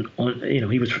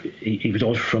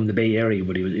also from the Bay Area,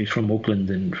 but he was from Oakland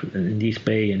and in the East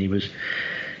Bay, and he was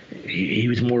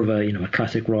more of a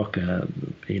classic rock, a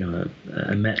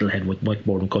metalhead, what Mike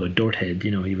Borden called a dirt head.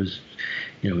 He was,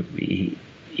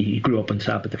 he grew up on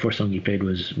Sabbath. The first song he played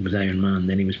was Iron Man.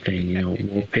 Then he was playing,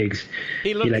 War Pigs.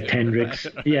 He liked Hendrix.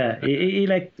 Yeah, he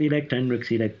liked Hendrix.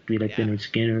 He liked Leonard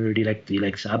Skinner. He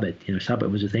liked Sabbath.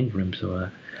 Sabbath was a thing for him. So,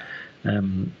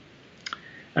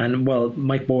 and well,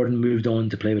 Mike Borden moved on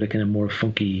to play with a kind of more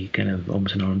funky, kind of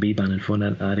almost an R&B band in Fun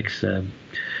Addicts.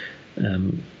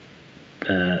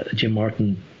 Jim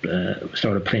Martin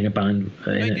started playing a band.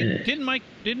 Didn't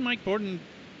Mike Borden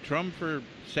drum for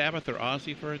Sabbath or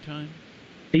Ozzy for a time?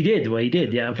 He did. Well, he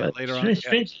did. Yeah. Later on.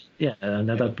 Yeah. And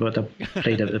that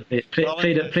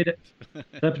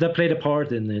played a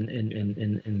part in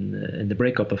the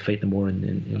breakup of Fate No More in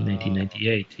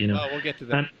 1998. Well, we'll get to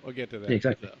that.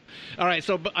 Exactly. So. All right.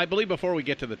 So I believe before we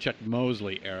get to the Chuck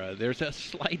Mosley era, there's a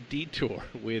slight detour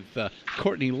with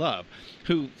Courtney Love,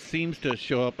 who seems to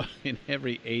show up in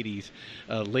every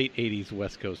late 80s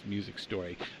West Coast music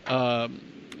story.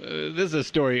 This is a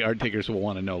story our takers will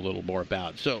want to know a little more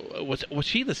about. So, was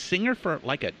she the singer for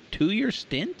like a 2-year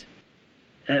stint?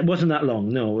 It wasn't that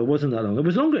long. No, it wasn't that long. It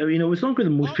was longer. It was longer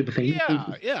than most people think.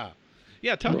 Yeah.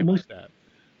 Tell me about that.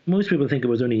 Most people think it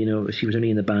was only, she was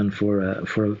only in the band for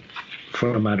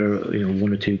a matter of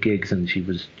 1 or 2 gigs, and she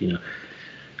was,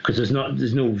 because there's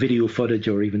no video footage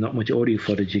or even not much audio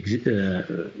footage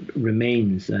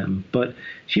remains. But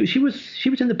she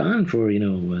was in the band for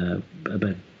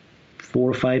about 4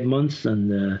 or 5 months,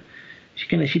 and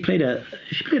she played an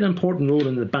important role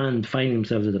in the band finding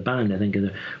themselves as a band. I think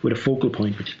with a focal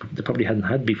point which they probably hadn't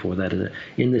had before that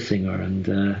in the singer, and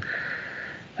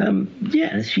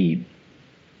she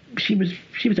was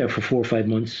there for 4 or 5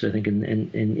 months, I think,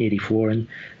 in '84,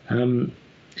 and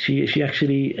she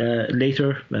actually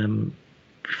later,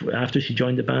 after she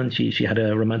joined the band, she had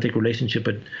a romantic relationship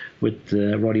with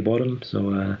Roddy Bottom.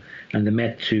 So and they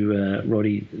met through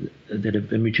Roddy did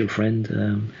a mutual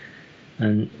friend,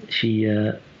 and she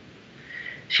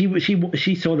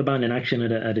saw the band in action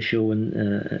at a show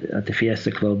at the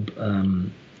Fiesta Club.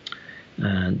 And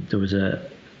there was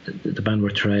the band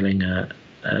were trailing a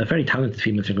very talented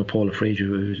female singer, Paula Fraser,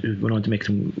 who went on to make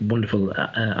some wonderful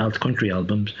alt country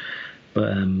albums.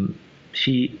 But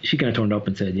she kind of turned up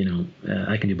and said,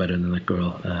 I can do better than that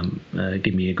girl.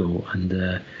 Give me a go.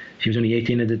 And she was only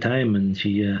 18 at the time, and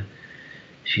she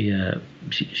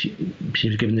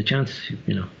was given the chance.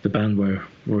 The band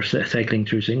were cycling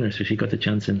through singers, so she got the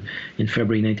chance in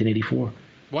February 1984.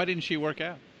 Why didn't she work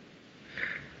out?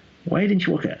 Why didn't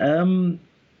she work out?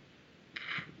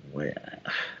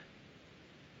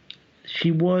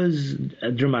 She was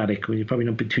dramatic. Well, you'd probably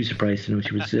not be too surprised. She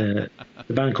was the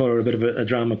band called her a bit of a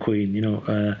drama queen.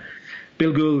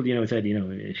 Bill Gould, said,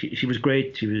 she was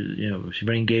great. She was, she was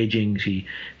very engaging. She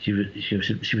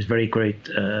was very great.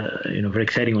 Very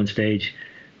exciting on stage,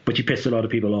 but she pissed a lot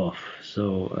of people off.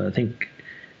 So I think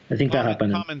that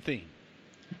happened.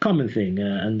 Common thing,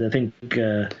 and I think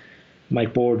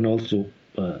Mike Borden also.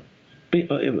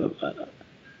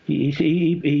 He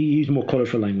used more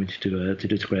colourful language to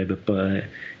describe it, but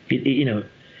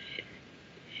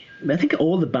I think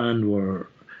all the band were.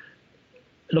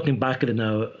 Looking back at it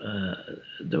now,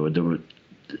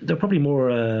 they're probably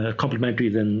more complimentary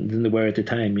than they were at the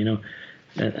time.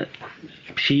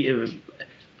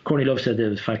 Courtney Love said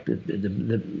the fact that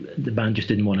the band just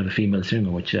didn't want to have a female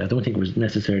singer, which I don't think was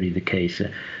necessarily the case.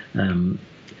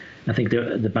 I think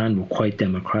the band were quite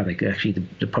democratic. Actually,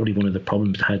 probably one of the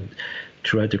problems they had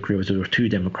throughout their career was they were too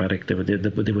democratic. They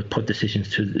would put decisions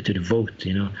to the vote,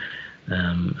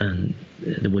 and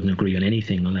they wouldn't agree on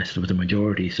anything unless there was a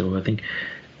majority. So I think,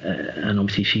 and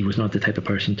obviously she was not the type of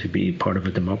person to be part of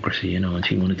a democracy, and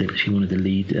she wanted to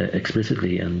lead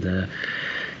explicitly, and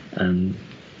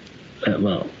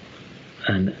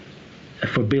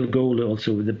for Bill Gould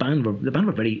also, the band were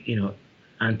very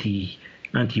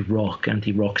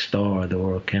anti-rock star. They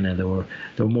were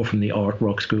more from the art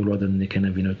rock school rather than the kind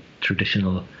of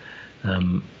traditional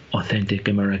authentic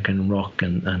American rock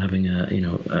and having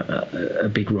a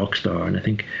big rock star. And I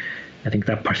think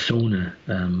that persona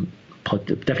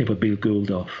definitely put Bill Gould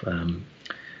off.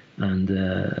 And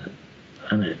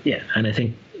I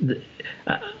think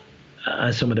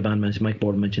as some of the band members, Mike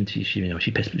Borden mentioned, she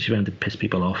went to piss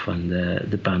people off, and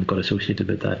the band got associated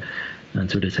with that, and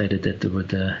so decided that it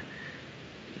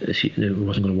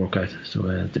wasn't going to work out. So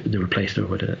they replaced her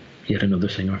with yet another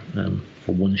singer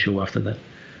for one show after that.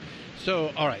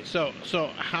 So, all right. So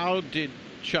how did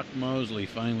Chuck Mosley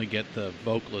finally get the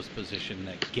vocalist position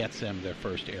that gets them their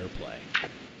first airplay?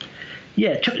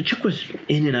 Yeah, Chuck was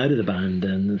in and out of the band,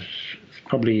 and it's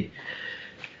probably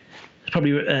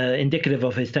indicative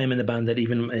of his time in the band that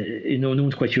even no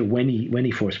one's quite sure when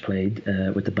he first played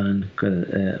with the band.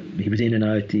 He was in and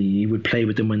out. He would play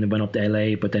with them when they went up to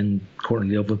LA, but then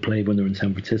Courtney Love would play when they were in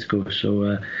San Francisco.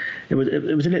 So it was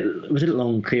a little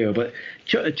unclear. But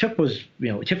Chuck was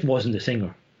Chuck wasn't a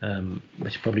singer,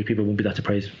 which probably people won't be that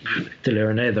surprised to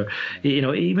learn either.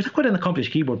 He was quite an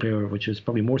accomplished keyboard player, which was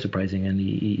probably more surprising. And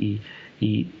he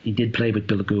did play with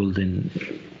Bill Gould in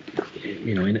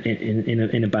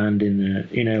a band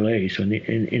in LA, so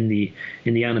in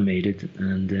the animated,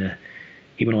 and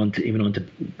he went on to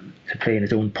play in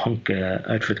his own punk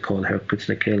outfit called Haircuts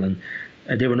That Kill, and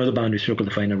they were another band who struggled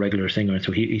to find a regular singer, and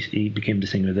so he became the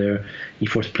singer there. He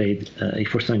first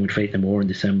sang with Faith No More in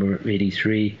December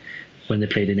 '83 when they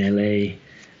played in LA,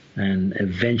 and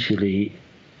eventually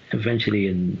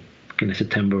in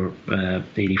September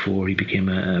 '84 he became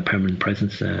a permanent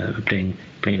presence, playing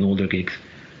older gigs.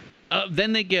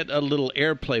 Then they get a little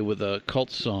airplay with a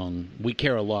cult song, We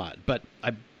Care a Lot. But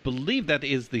I believe that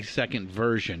is the second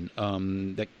version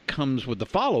that comes with the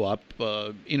follow-up,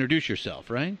 Introduce Yourself,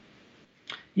 right?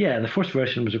 Yeah, the first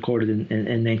version was recorded in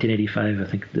 1985. I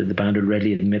think the band would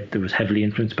readily admit it was heavily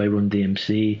influenced by Run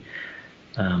DMC.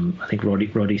 I think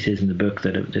Roddy says in the book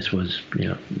that this was,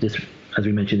 this, as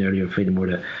we mentioned earlier, Faith No More,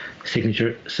 the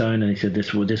signature sound, and he said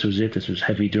this was it. This was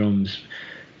heavy drums,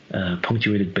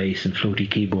 punctuated bass and floaty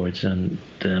keyboards, and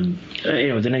the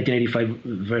 1985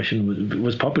 version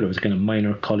was popular. It was a kind of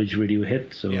minor college radio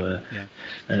hit, so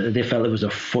they felt it was a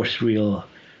first real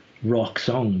rock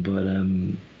song. But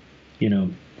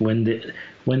when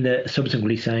they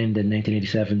subsequently signed in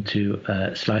 1987 to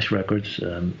Slash Records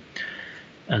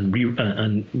and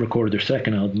recorded their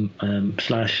second album,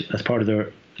 Slash, as part of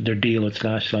their deal with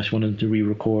Slash wanted to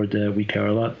re-record We Care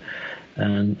a Lot,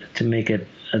 and to make it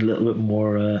a little bit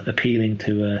more appealing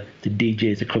to the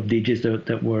DJs, the club DJs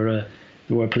that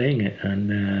were playing it. And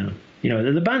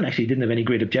the band actually didn't have any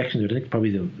great objections. I think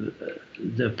probably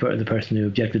the person who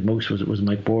objected most was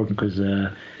Mike Borden, because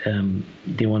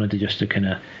they wanted to just kind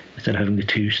of, instead of having the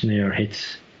two snare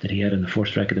hits that he had on the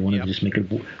first record. They wanted to just make it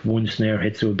one snare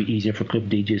hit, so it would be easier for club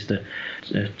DJs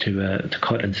to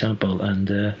cut and sample. And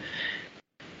the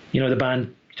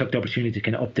band took the opportunity to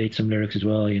kind of update some lyrics as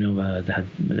well. They had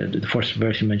the first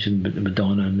version mentioned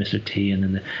Madonna and Mr. T, and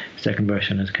then the second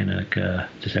version is kind of like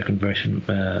the second version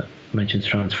mentions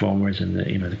Transformers and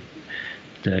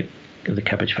the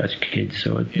Cabbage Patch Kids.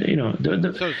 So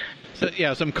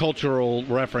So some cultural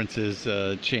references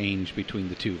change between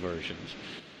the two versions.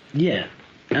 Yeah,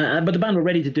 but the band were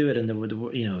ready to do it, and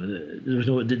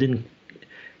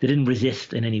they didn't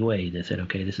resist in any way. They said,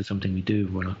 "Okay, this is something we do."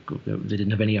 They didn't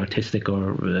have any artistic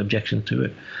or objection to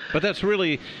it. But that's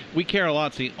really, We Care a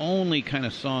Lot's the only kind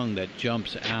of song that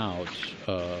jumps out,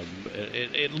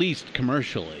 at least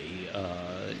commercially,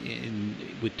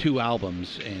 with two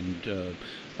albums and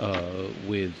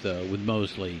with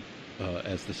Mosley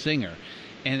as the singer.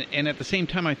 And at the same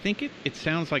time, I think it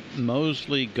sounds like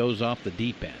Mosley goes off the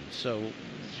deep end. So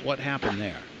what happened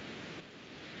there?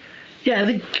 Yeah, I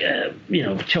think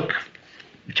Chuck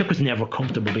was never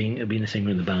comfortable being a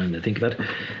singer in the band. I think that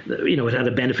it had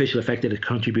a beneficial effect that it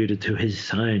contributed to his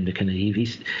sound.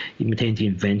 He maintains he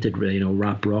invented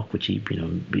rap rock, which he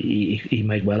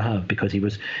might well have, because he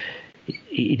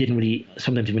didn't really,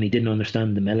 sometimes when he didn't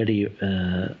understand the melody,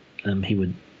 he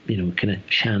would kind of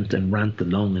chant and rant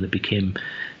along, and it became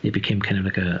kind of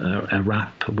like a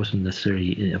rap. It wasn't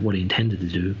necessarily what he intended to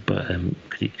do, but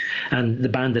and the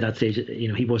band at that stage,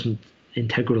 he wasn't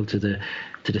integral to the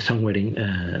songwriting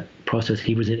process.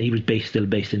 He was still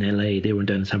based in LA. They were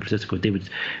down in San Francisco. They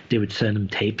would send him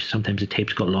tapes. Sometimes the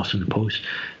tapes got lost in the post,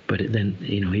 but then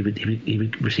he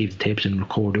would receive the tapes and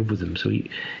record over them. So he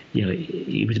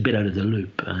was a bit out of the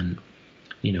loop, and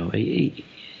he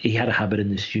had a habit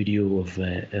in the studio of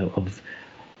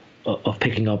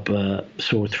picking up a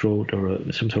sore throat or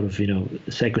some sort of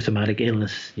psychosomatic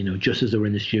illness, just as they were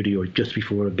in the studio or just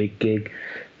before a big gig.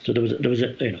 So there was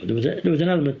an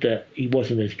element that he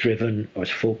wasn't as driven or as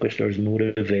focused or as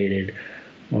motivated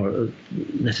or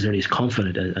necessarily as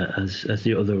confident as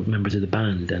the other members of the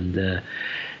band. And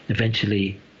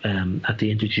eventually, at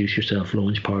the Introduce Yourself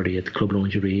launch party at the Club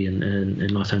Lingerie in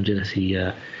Los Angeles, he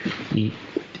had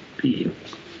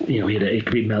a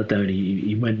complete meltdown.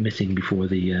 He went missing before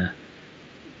the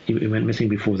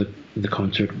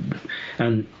concert.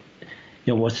 And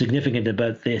what's significant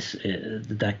about this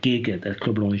that gig at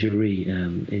Club Lingerie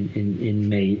in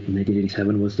May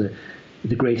 1987 was the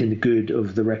great and the good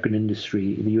of the record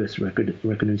industry. The US record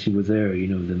industry was there.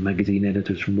 The magazine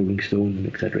editors from Rolling Stone,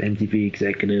 etc., MTV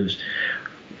executives,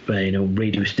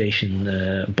 radio station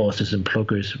bosses and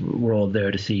pluggers were all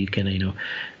there to see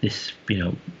this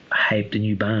hyped a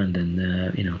new band.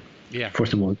 And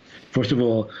first of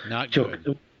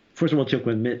all Chuck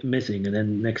went missing, and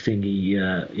then next thing he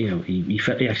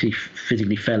actually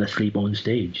physically fell asleep on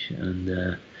stage.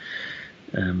 And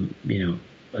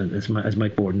as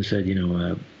Mike Borden said,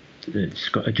 it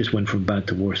just went from bad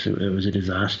to worse. It was a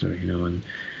disaster, and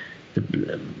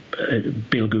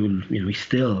Bill Gould, he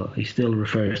still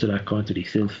refers to that concert. He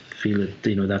still feels it,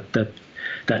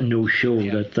 that no show,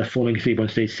 that falling asleep on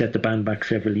stage set the band back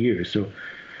several years. So,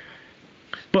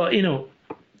 but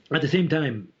at the same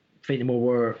time, Fate No More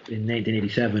were in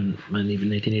 1987 and even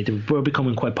 1980 were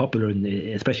becoming quite popular,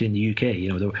 especially in the UK.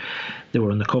 They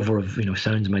were on the cover of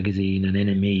Sounds magazine and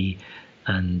NME,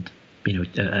 and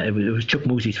it was Chuck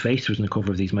Mosley's face was on the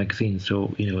cover of these magazines.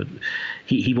 So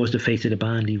he was the face of the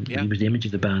band. He was the image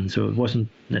of the band. So it wasn't.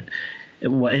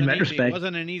 In retrospect, it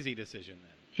wasn't an easy decision then.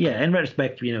 Yeah, in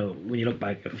retrospect, when you look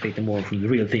back at Faith No More from the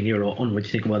Real Thing era onwards,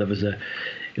 you think, well, it was a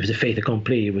fait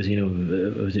accompli. It was it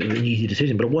was an easy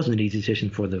decision, but it wasn't an easy decision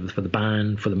for the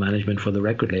band, for the management, for the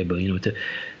record label, to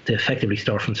effectively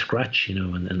start from scratch,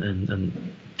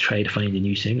 and try to find a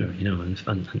new singer,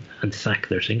 and sack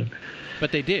their singer.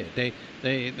 But they did.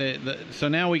 So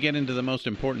now we get into the most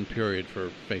important period for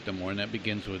Faith No More, and that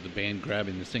begins with the band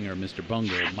grabbing the singer, Mr.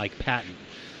 Bungle, Mike Patton.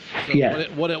 So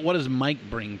what does Mike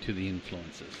bring to the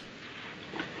influences?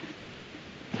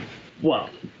 Well,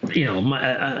 I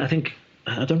don't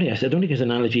think his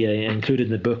analogy I included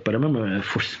in the book, but I remember I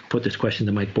first put this question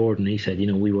to Mike Borden. He said,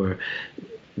 we were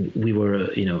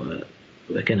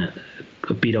a kind of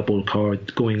a beat up old car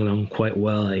going along quite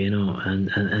well,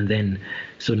 and then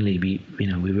suddenly we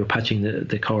were patching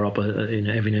the car up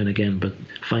every now and again, but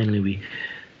finally we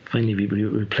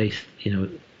replaced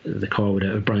the car with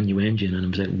a brand new engine, and I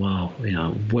was like, wow,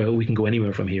 well, we can go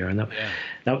anywhere from here. And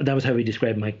that was how he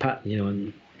described Mike Patton,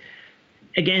 and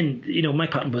again,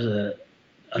 Mike Patton was an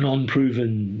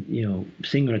unproven,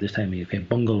 singer at this time. Mr.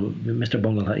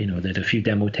 Bungle, they had a few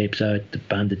demo tapes out. The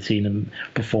band had seen him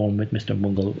perform with Mr.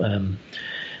 Bungle,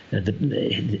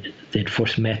 they'd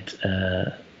first met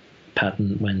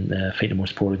Patton when Fate No More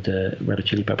supported the Red Hot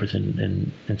Chili Peppers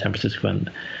in San Francisco,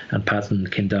 and Patton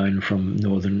came down from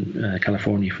Northern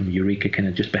California, from Eureka, kind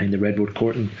of just behind the Redwood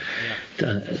Curtain.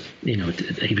 He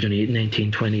was only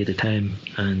 19, 20 at the time,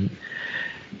 and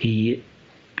he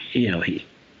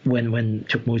when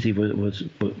Chuck Mosley was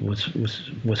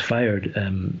fired,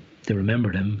 they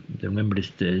remembered him. They remembered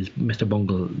his Mr.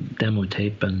 Bungle demo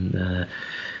tape, and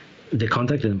they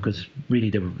contacted him because really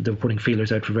they were putting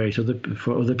feelers out for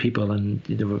other people, and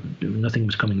nothing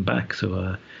was coming back.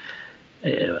 So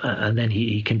and then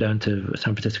he came down to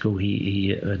San Francisco.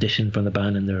 He auditioned for the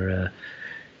band in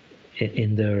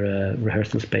their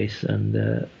rehearsal space, and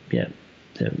they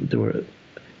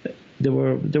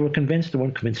were convinced. They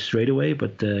weren't convinced straight away,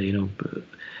 but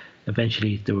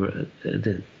eventually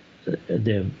they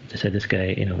said, this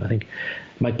guy, I think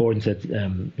Mike Borden said,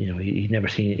 he'd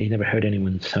never heard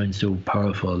anyone sound so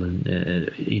powerful and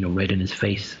right in his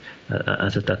face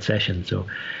as at that session. So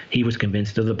he was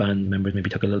convinced. Other band members maybe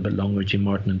took a little bit longer. Jim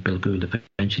Martin and Bill Gould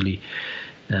eventually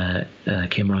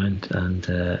came around, and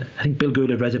I think Bill Gould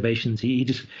had reservations. He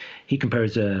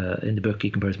compares in the book, he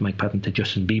compares Mike Patton to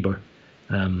Justin Bieber,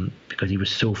 because he was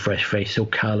so fresh-faced, so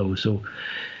callow, so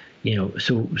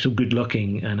good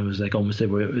looking, and it was like almost they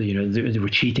were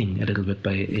cheating a little bit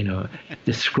by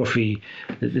this scruffy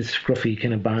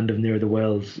kind of band of Near the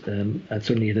Wells, and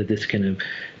suddenly you had this kind of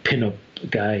pin-up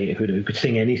guy who could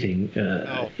sing anything.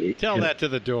 Tell that to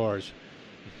the Doors.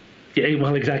 Yeah,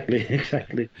 well, exactly.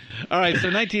 All right,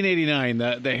 so 1989,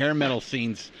 the hair metal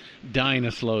scene's dying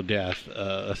a slow death,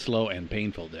 a slow and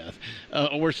painful death.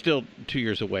 We're still 2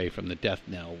 years away from the death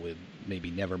knell with maybe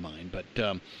Nevermind, but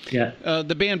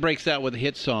the band breaks out with a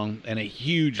hit song and a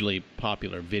hugely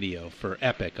popular video for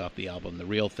Epic off the album The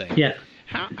Real Thing. Yeah.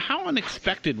 How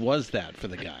unexpected was that for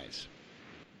the guys?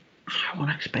 How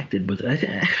unexpected was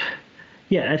it?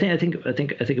 Yeah, I think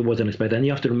it was unexpected, and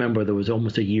you have to remember there was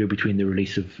almost a year between the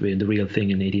release of The Real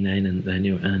Thing in '89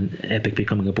 and Epic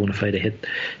becoming a bona fide hit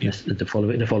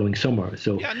the following summer.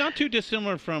 So not too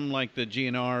dissimilar from like the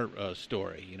GNR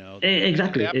story,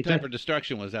 Exactly. The Appetite for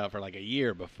Destruction was out for like a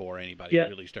year before anybody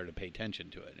really started to pay attention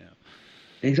to it.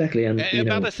 Exactly, and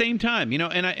about the same time,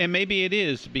 and maybe it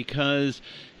is because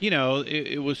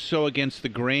it was so against the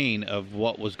grain of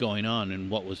what was going on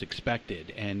and what was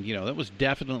expected, and that was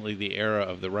definitely the era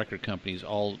of the record companies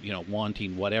all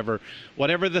wanting whatever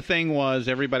the thing was.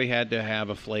 Everybody had to have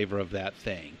a flavor of that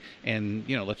thing, and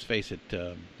let's face it,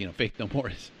 Faith No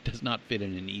More does not fit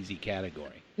in an easy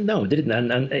category. No, it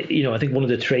didn't, and I think one of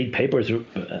the trade papers at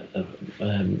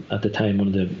the time, one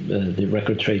of the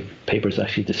record trade papers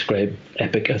actually described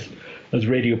Epic as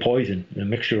radio poison, a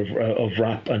mixture of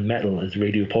rap and metal as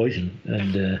radio poison,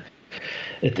 and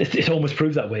it almost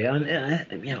proves that way. And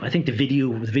I think the video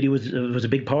was a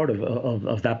big part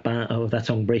of that band, of that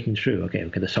song breaking through. Okay,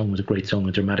 the song was a great song,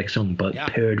 a dramatic song, but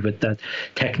paired with that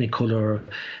Technicolor,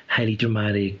 highly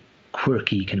dramatic,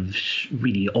 quirky, kind of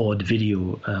really odd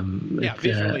video.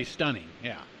 Visually stunning.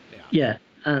 Yeah,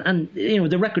 and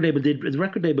the record label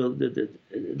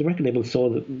saw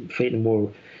that Fate No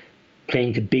More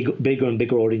playing to bigger and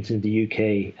bigger audience in the UK,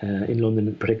 in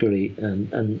London particularly,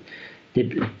 and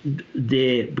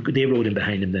they rode in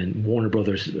behind him. Then Warner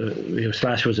Brothers,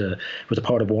 Slash was a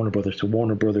part of Warner Brothers, so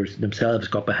Warner Brothers themselves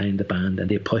got behind the band and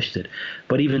they pushed it.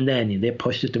 But even then, they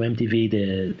pushed it to MTV.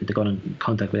 They got in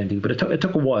contact with MTV, but it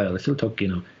took a while. It still took,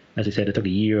 as I said, it took a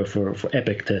year for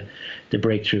Epic to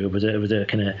break through. It was a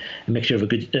kind of a mixture of a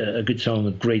good song,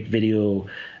 a great video,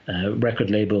 record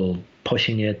label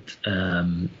pushing it.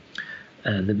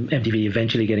 The MTV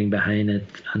eventually getting behind it,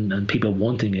 and people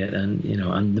wanting it, and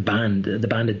and the band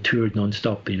had toured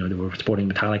non-stop. They were supporting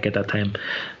Metallica at that time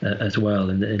as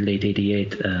well in late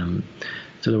 '88.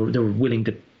 So they were willing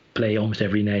to play almost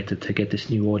every night to get this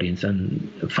new audience. And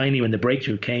finally, when the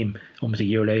breakthrough came almost a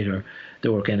year later, they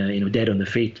were kind of dead on their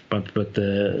feet. But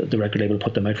the record label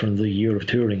put them out for another year of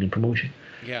touring and promotion.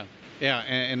 Yeah,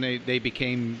 and they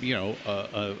became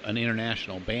an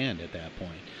international band at that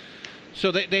point. So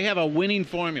they have a winning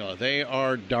formula. They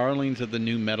are darlings of the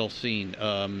new metal scene.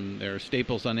 They're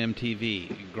staples on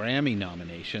MTV, Grammy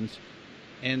nominations,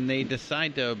 and they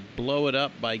decide to blow it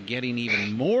up by getting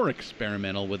even more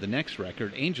experimental with the next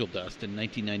record, Angel Dust, in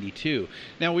 1992.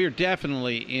 Now, we are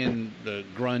definitely in the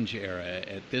grunge era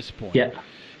at this point. Yeah.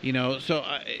 So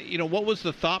what was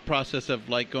the thought process of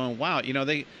like going, wow,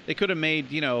 they could have made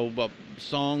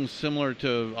songs similar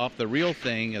to Off the Real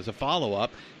Thing as a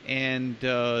follow-up, and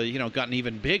gotten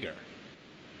even bigger.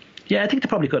 Yeah, I think they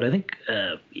probably could. I think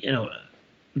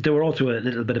they were also a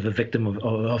little bit of a victim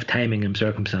of timing and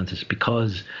circumstances,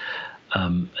 because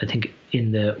I think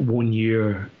in the 1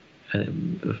 year.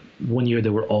 1 year they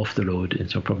were off the road,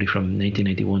 and so probably from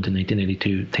 1991 to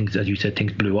 1992, things, as you said,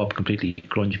 things blew up completely.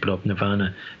 Grunge blew up.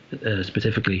 Nirvana,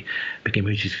 specifically, became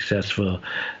hugely successful.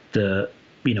 How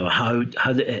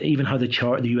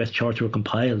the US charts were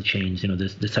compiled changed.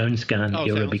 The SoundScan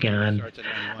era began,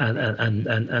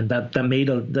 and that made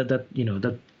that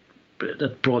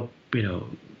brought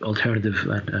alternative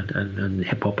and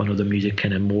hip hop and other music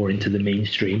kind of more into the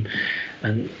mainstream.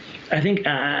 And I think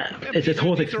it's a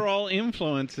whole. These are all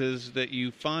influences that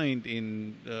you find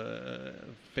in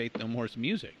Faith No More's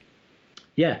music.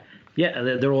 Yeah,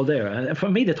 they're all there. And for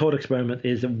me, the thought experiment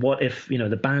is, what if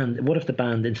the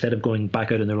band, instead of going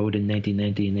back out on the road in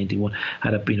 1990 and 91,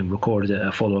 had recorded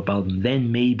a follow-up album,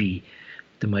 then maybe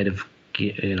they might have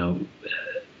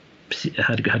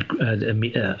had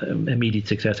immediate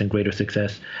success and greater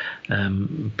success,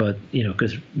 but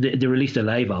because they released a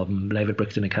live album live at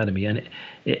Brixton Academy, and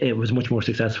it was much more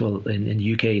successful in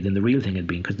the UK than the real thing had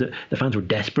been, because the fans were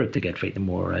desperate to get Faith No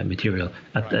More material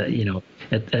at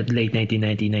late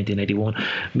 1990, 1991.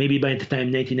 Maybe by the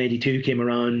time 1992 came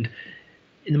around,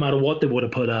 no matter what they would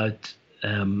have put out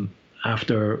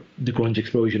after the grunge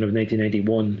explosion of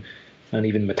 1991, and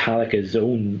even Metallica's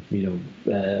own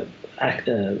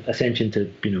ascension to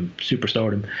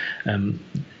superstardom,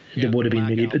 they would have been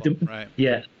they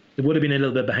would have been a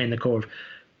little bit behind the curve.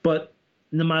 But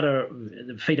no matter,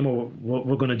 Faith No More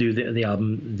were going to do the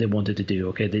album they wanted to do.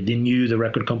 Okay, they knew the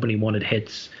record company wanted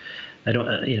hits.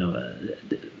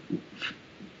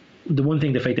 The one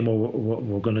thing the Faith No More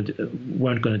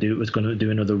weren't going to do was going to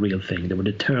do another real thing. They were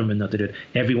determined not to do it.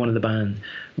 Everyone in the band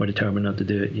were determined not to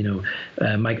do it.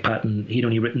 Mike Patton, he'd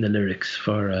only written the lyrics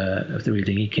for the real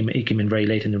thing. He came in very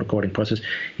late in the recording process.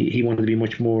 He wanted to be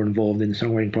much more involved in the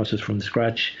songwriting process from the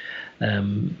scratch.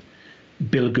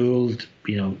 Bill Gould,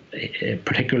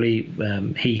 particularly,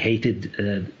 he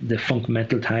hated the funk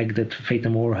metal tag that Faith No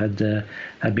More had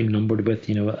been numbered with,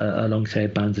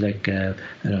 alongside bands like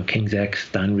King's X,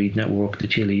 Dan Reed Network, the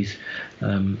Chili's.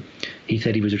 He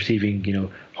said he was receiving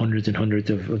hundreds and hundreds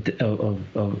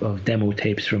of demo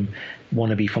tapes from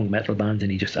wannabe funk metal bands,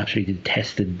 and he just absolutely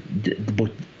detested both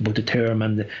the term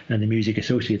and the music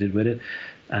associated with it.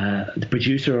 The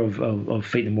producer of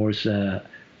Faith No More's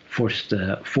first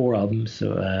 4 albums,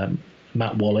 so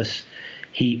Matt Wallace,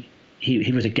 he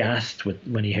was aghast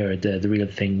when he heard the real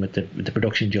thing with the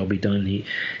production job he'd done. He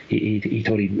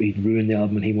thought he'd ruined the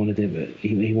album, and he wanted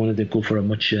to go for a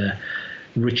much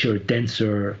richer,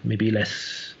 denser, maybe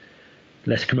less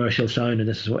commercial sound. And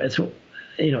this is what it's,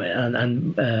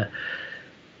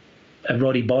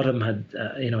 Roddy Bottum had,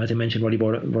 as I mentioned, Roddy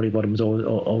Bottum was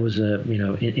always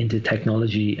into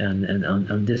technology, and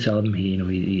on this album, he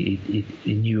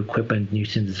knew equipment, new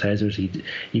synthesizers.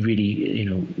 He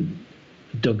really,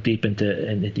 dug deep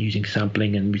into using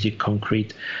sampling and music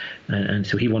concrete, and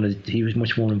so he was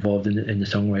much more involved in the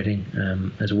songwriting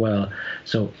as well.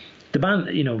 So the band,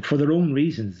 for their own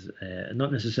reasons,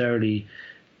 not necessarily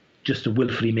just to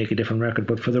willfully make a different record,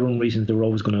 but for their own reasons, they were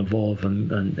always going to evolve,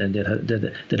 and they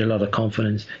had a lot of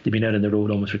confidence. They'd been out on the road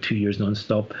almost for 2 years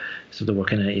non-stop, so they were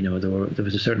kind of, there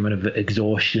was a certain amount of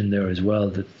exhaustion there as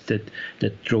well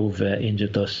that drove Angel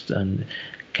Dust, and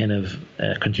kind of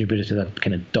contributed to that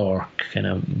kind of dark, kind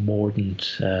of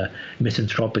mordant,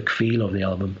 misanthropic feel of the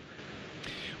album.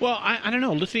 Well, I don't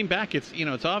know. Listening back, it's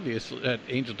obvious that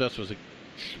Angel Dust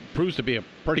proves to be a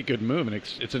pretty good move, and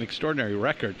it's an extraordinary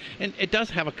record. And it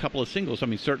does have a couple of singles. I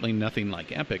mean, certainly nothing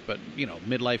like Epic, but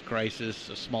Midlife Crisis,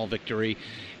 A Small Victory,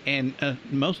 and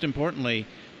most importantly,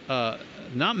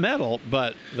 not metal,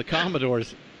 but the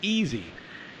Commodore's Easy.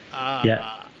 I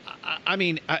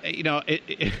mean,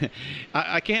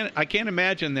 I can't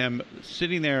imagine them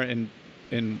sitting there and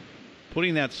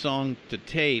putting that song to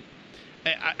tape.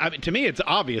 To me, it's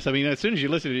obvious. I mean, as soon as you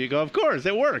listen to it, you go, of course,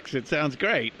 it works. It sounds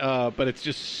great. But it's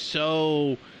just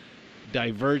so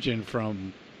divergent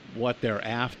from what they're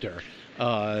after.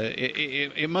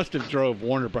 It must have drove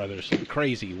Warner Brothers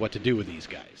crazy what to do with these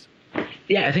guys.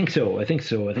 Yeah, I think so. I think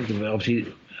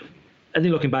obviously,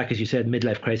 looking back, as you said,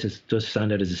 Midlife Crisis does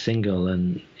stand out as a single,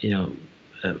 and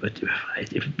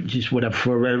just for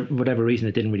whatever reason,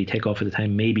 it didn't really take off at the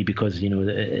time. Maybe because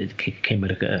it came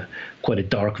with quite a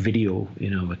dark video,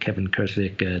 a Kevin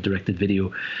Kerslick directed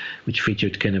video, which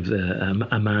featured kind of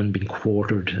a man being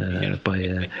quartered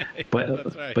by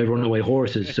runaway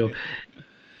horses. So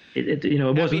it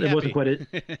wasn't quite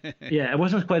it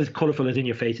wasn't quite as colourful as In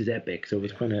Your Face as Epic. So it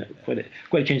was quite a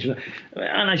change from that.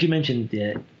 And as you mentioned,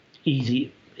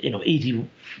 Easy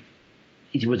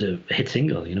it was a hit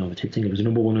single. It was a hit single. It was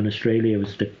number one in Australia. It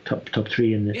was the top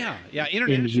three in the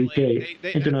internationally. in the UK.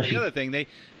 That's the other thing.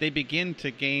 They begin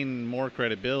to gain more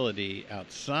credibility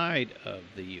outside of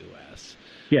the U.S.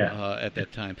 At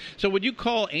that time. So would you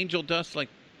call Angel Dust like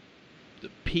the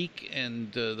peak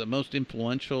and the most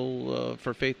influential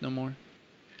for Faith No More?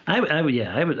 I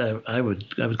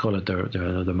would call it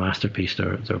their masterpiece,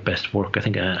 their best work. I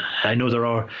think I know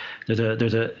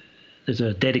there's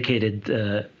a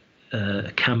dedicated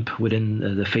camp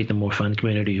within the Faith No More fan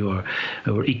community who are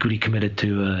equally committed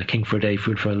to King for a Day,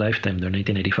 Food for a Lifetime, their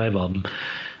 1985 album,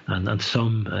 and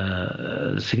some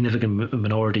significant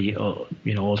minority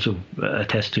also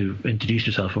attest to Introduce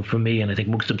Yourself. For me, and I think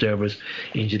most observers,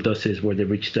 Angel Dust is where they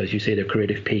reached, as you say, their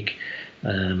creative peak,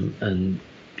 and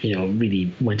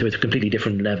really went to a completely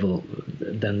different level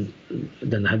than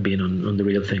had been on the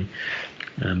Real Thing,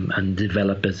 and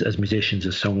developed as musicians,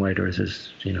 as songwriters,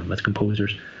 as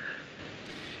composers.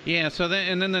 Yeah. So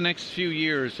then the next few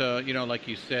years, like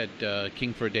you said,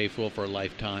 King for a Day, Fool for a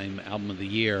Lifetime, Album of the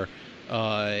Year,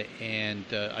 and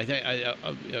I think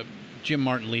Jim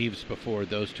Martin leaves before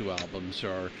those two albums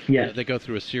they go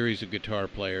through a series of guitar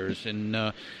players, and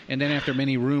then after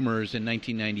many rumors in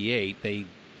 1998, they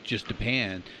just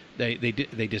disband. They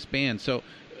disband. So,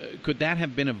 could that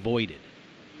have been avoided?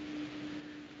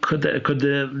 Could the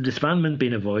disbandment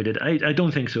been avoided? I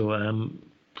don't think so.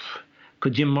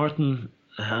 Could Jim Martin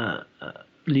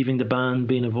leaving the band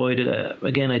being avoided?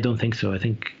 Again, I don't think so. I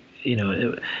think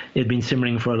it had been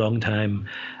simmering for a long time,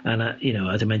 and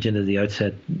as I mentioned at the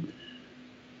outset,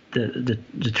 the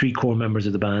three core members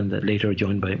of the band that later are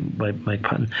joined by Mike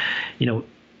Patton, the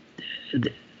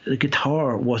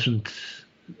guitar wasn't.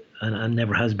 And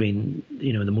never has been,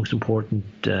 the most important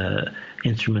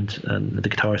instrument, and the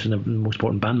guitarist and the most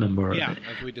important band member. Yeah,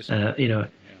 as we discussed. I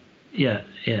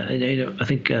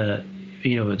think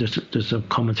there's some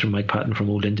comments from Mike Patton from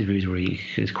old interviews where he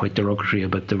is quite derogatory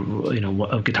about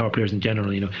of guitar players in general.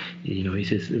 He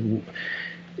says,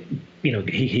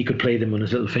 he could play them on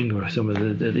his little finger. Some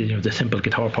of the simple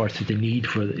guitar parts that they need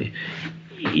for the,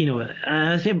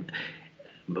 I say.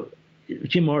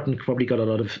 Jim Martin probably got a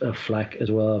lot of flack as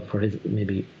well for his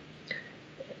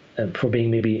for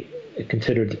being maybe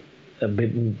considered a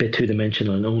bit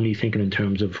two-dimensional and only thinking in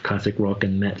terms of classic rock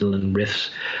and metal and riffs,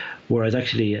 whereas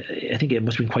actually I think it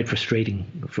must have been quite frustrating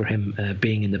for him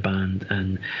being in the band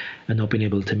and not being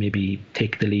able to maybe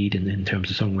take the lead in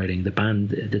terms of songwriting. The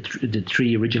band, the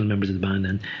three original members of the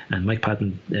band, and Mike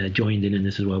Patton joined in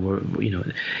this as well, were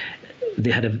they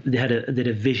had a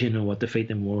vision of what the Faith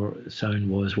No More sound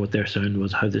was, what their sound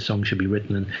was, how the song should be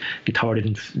written, and guitar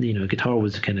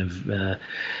was kind of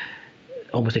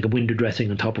almost like a window dressing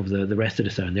on top of the rest of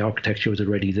the sound. The architecture was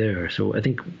already there, so I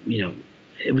think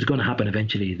it was going to happen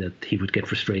eventually that he would get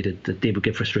frustrated, that they would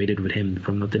get frustrated with him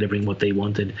from not delivering what they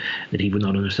wanted, that he would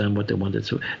not understand what they wanted.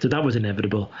 So that was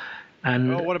inevitable.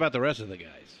 And what about the rest of the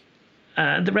guys?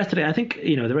 The rest of I think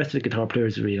the rest of the guitar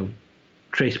players,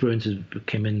 Trace Bruins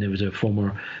came in. There was a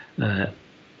former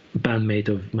bandmate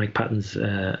of Mike Patton's,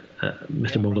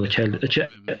 Mr. Mogul, a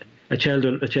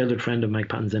childhood friend of Mike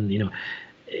Patton's, and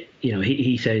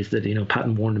he says that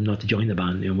Patton warned him not to join the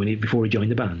band. Before he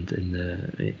joined the band in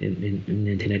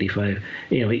 1985,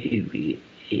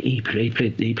 he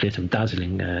played some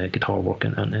dazzling guitar work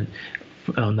and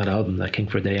on that album, that King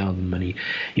for a Day album, and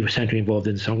he was centrally involved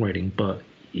in songwriting, but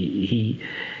he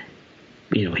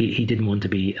didn't want to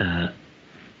be.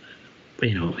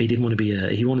 He wanted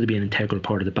to be an integral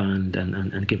part of the band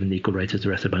and given the equal rights as the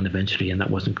rest of the band eventually, and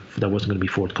that wasn't going to be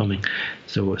forthcoming.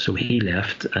 So he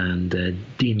left, and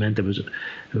Dean Ment, there was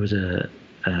a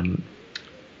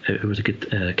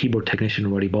keyboard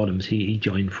technician, Roddy Bottoms. He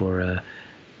joined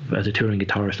as a touring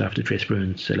guitarist after Trace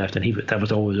Bruins left, and that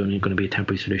was always only going to be a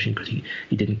temporary solution because he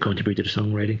didn't contribute to the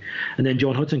songwriting. And then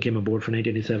John Hudson came aboard for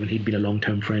 1987. He'd been a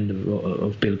long-term friend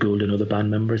of Bill Gould and other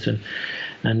band members, and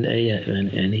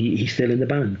he's still in the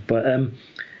band. But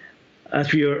as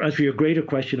for your greater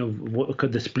question of what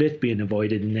could the split been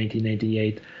avoided in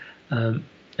 1998,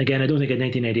 again, I don't think in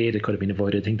 1998 it could have been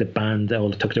avoided. I think the band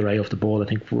all took their eye off the ball. I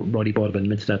think Roddy Bottom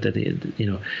admits that they'd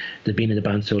been in the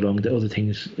band so long. The other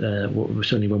things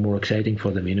certainly were more exciting for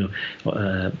them.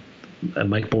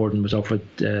 Mike Borden was offered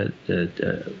the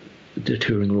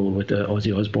touring role with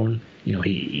Ozzy Osbourne.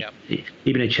 He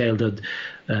even a childhood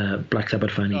Black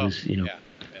Sabbath fan. He was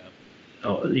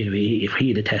if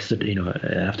he had tested,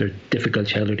 after a difficult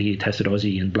childhood, he tested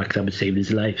Ozzy, and Black Sabbath saved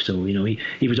his life. So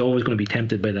he was always going to be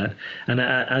tempted by that. And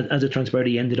as it transpired,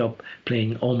 he ended up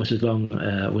playing almost as long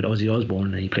with Ozzy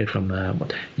Osbourne. He played from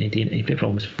he played for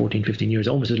almost 14, 15 years,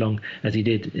 almost as long as he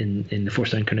did in the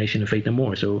first incarnation of Faith No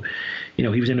More. So he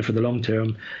was in it for the long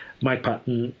term. Mike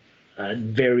Patton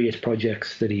had various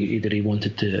projects that he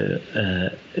wanted to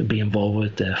be involved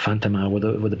with. Phantoma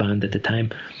with the band at the time.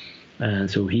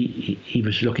 And so he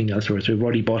was looking elsewhere. So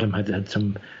Roddy Bottum had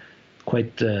some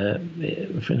quite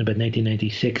in about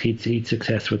 1996 he'd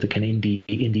success with the kind of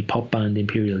indie pop band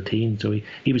Imperial Teen. So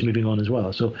he was moving on as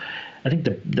well. So I think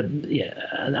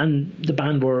and the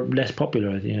band were less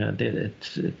popular.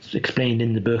 It's explained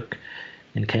in the book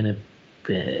in kind of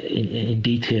in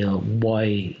detail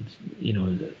why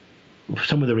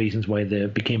some of the reasons why they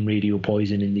became radio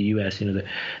poison in the US.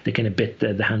 They kind of bit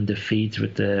the hand that feeds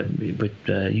with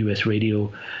US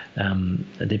radio.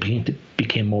 They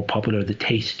became more popular. The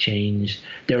taste changed.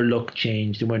 Their look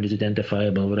changed. They weren't as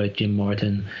identifiable without Jim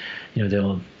Martin.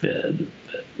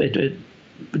 It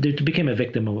became a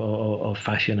victim of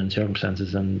fashion and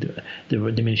circumstances, and there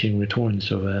were diminishing returns.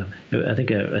 So I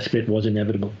think a split was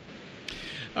inevitable.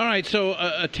 All right, so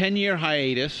a 10-year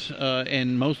hiatus,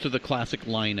 and most of the classic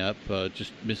lineup,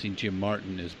 just missing Jim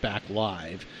Martin, is back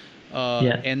live.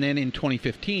 And then in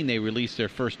 2015, they released their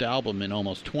first album in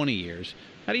almost 20 years.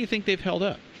 How do you think they've held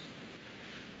up?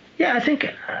 Yeah, I think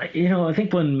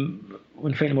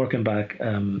when Faith No More came back,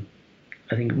 I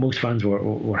think most fans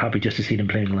were happy just to see them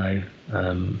playing live,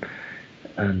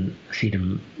 and see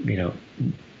them,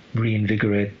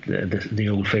 reinvigorate the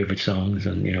old favorite songs,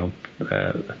 and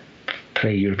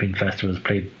play European festivals,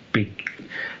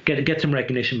 get some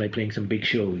recognition by playing some big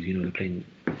shows, playing,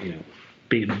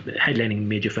 big headlining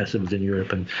major festivals in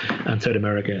Europe and South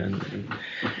America, and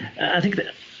I think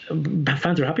that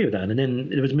fans are happy with that. And then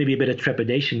there was maybe a bit of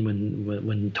trepidation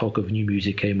when talk of new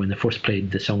music came, when they first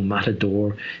played the song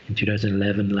Matador in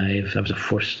 2011 live. That was the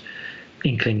first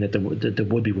inkling that they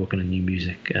would be working on new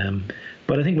music.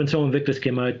 But I think when Sol Invictus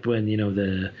came out, when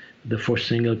the first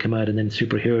single came out, and then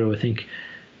Superhero, I think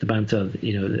the band felt,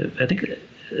 I think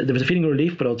there was a feeling of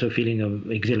relief, but also a feeling of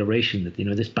exhilaration that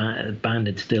this band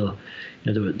had still,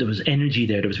 there was energy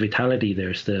there, there was vitality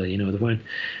there still. They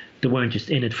weren't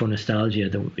just in it for nostalgia.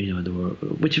 They were,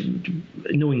 which,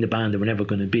 knowing the band, they were never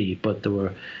going to be, but there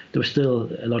was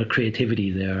still a lot of creativity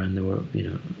there, and there were,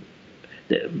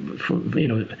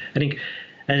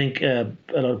 I think a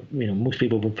lot of, most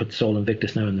people would put Sol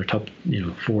Invictus now in their top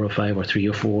 4 or 5 or 3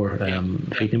 or 4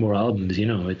 Faith No More albums.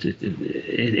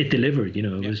 It delivered.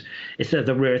 It's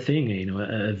the rare thing.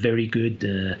 A very good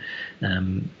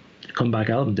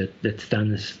comeback album that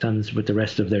stands with the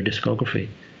rest of their discography.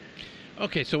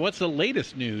 Okay, so what's the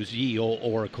latest news, ye old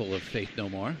oracle of Faith No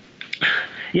More?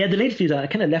 Yeah, the latest news, I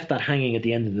kind of left that hanging at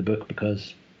the end of the book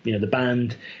because the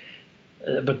band.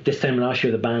 But this time last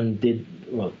year, the band did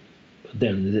well.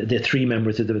 Then the three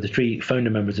founder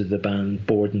members of the band,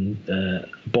 Borden,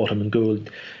 Bottom, and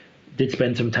Gould, did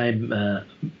spend some time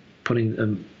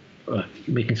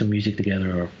making some music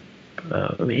together,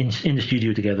 or in the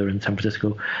studio together in San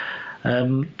Francisco.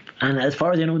 And as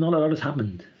far as I know, not a lot has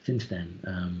happened since then.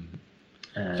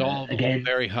 It's all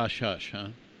very hush hush, huh?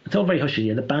 It's all very hushy.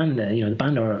 Yeah, the band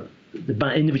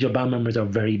individual band members are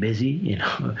very busy.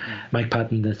 Mike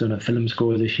Patton has done a film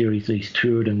score this year. He's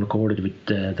toured and recorded with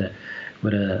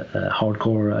a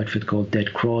hardcore outfit called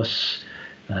Dead Cross.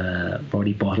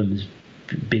 Roddy Bottum is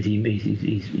busy.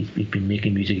 He's been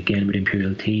making music again with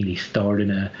Imperial Teen. He starred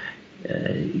in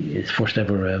his first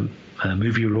ever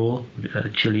movie role, a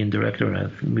Chilean director,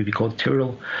 a movie called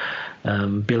Tyrrell.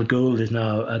 Bill Gould is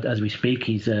now, as we speak,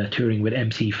 he's touring with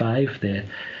MC5,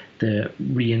 the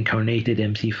reincarnated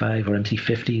MC5 or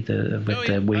MC50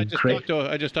 Wayne Kramer.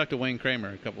 I just talked to Wayne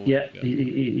Kramer a couple weeks ago.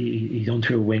 He's on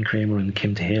tour with Wayne Kramer and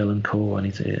Kim Hale and co.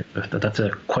 And that's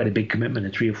quite a big commitment,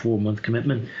 a 3 or 4 month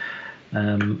commitment.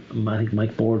 I think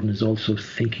Mike Borden is also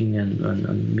thinking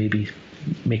and maybe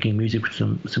making music with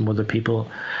some other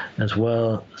people as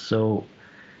well. So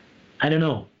I don't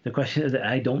know. The question is,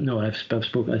 I don't know. I've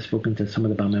spoken to some of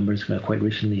the band members quite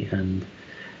recently, and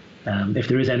if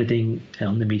there is anything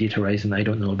on the immediate horizon, I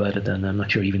don't know about it, and I'm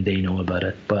not sure even they know about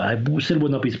it. But I still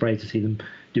would not be surprised to see them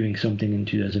doing something in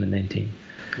 2019.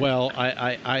 Well,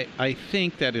 I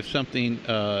think that if something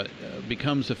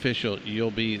becomes official,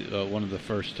 you'll be one of the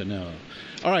first to know.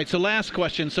 All right, so last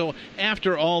question. So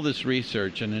after all this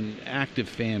research and an active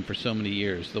fan for so many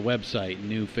years, the website,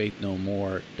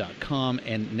 newfaithnomore.com,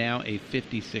 and now a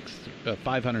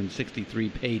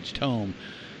 563-page tome,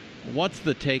 what's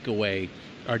the takeaway?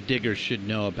 our diggers should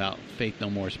know about Faith No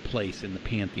More's place in the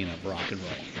pantheon of rock and roll?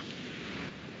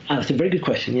 That's a very good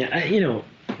question. Yeah,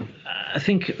 I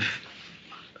think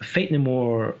Faith No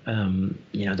More.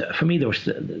 For me, they're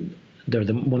one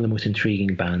of the most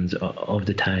intriguing bands of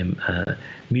the time,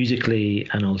 musically,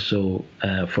 and also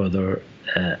for their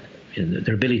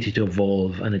ability to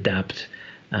evolve and adapt,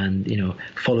 and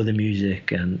follow the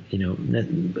music, and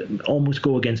almost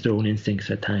go against their own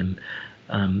instincts at times.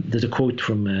 There's a quote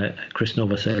from Chris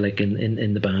Novoselic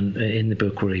in the band, in the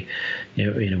book, where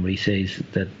he says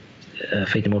that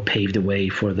Faith No More paved the way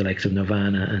for the likes of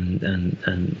Nirvana and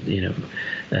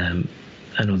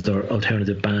other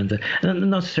alternative bands, and not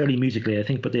necessarily musically, I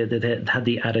think, but they had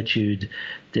the attitude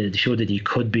to show that you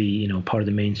could be part of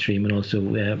the mainstream, and also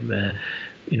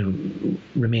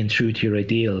remain true to your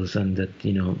ideals, and that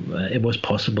it was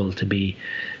possible to be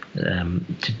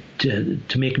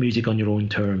to make music on your own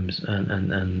terms,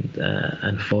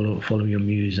 and follow your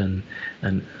muse, and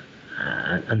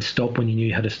stop when you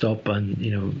knew how to stop,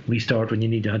 and restart when you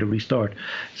knew how to restart.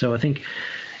 So I think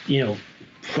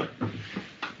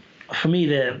for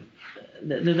me, I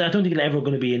don't think it's ever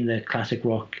going to be in the classic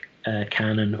rock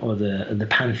canon or the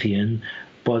pantheon,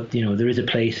 but there is a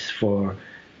place for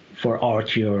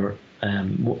artier,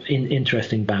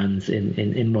 interesting bands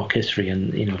in rock history,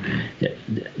 and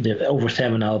the over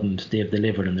 7 albums they have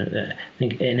delivered, and I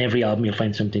think in every album you'll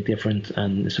find something different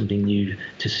and something new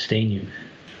to sustain you.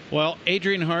 Well,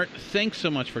 Adrian Harte, thanks so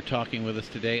much for talking with us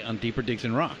today on Deeper Digs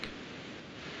in Rock.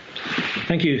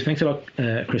 Thank you. Thanks a lot,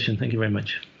 Christian. Thank you very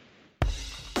much.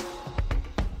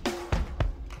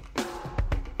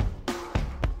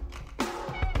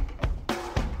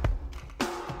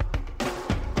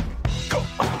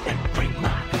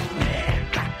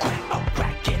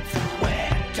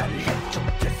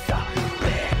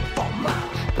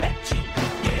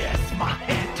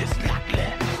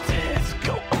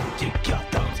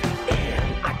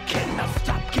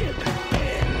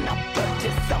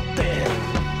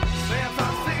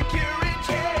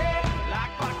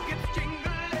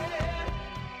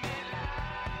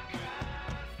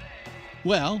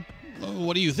 Well,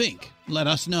 what do you think? Let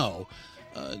us know.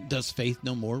 Does Faith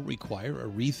No More require a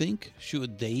rethink?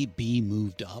 Should they be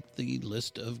moved up the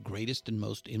list of greatest and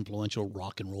most influential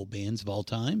rock and roll bands of all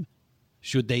time?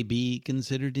 Should they be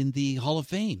considered in the Hall of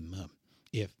Fame?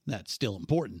 If that's still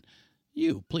important,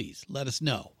 please let us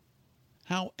know.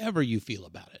 However you feel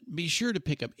about it, be sure to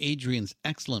pick up Adrian's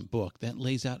excellent book that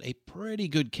lays out a pretty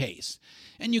good case.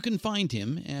 And you can find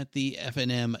him at the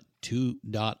FNM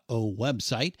 2.0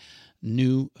 website,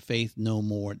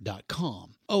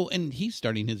 newfaithnomore.com. Oh, and he's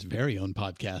starting his very own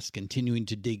podcast, continuing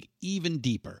to dig even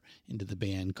deeper into the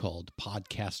band called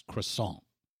Podcast Croissant.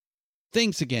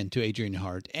 Thanks again to Adrian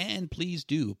Harte, and please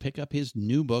do pick up his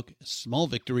new book, Small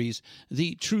Victories,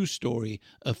 The True Story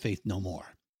of Faith No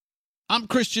More. I'm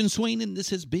Christian Swain, and this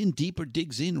has been Deeper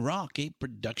Digs in Rock, a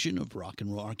production of Rock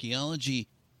and Roll Archaeology.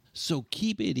 So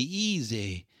keep it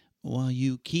easy while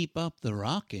you keep up the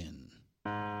rockin'.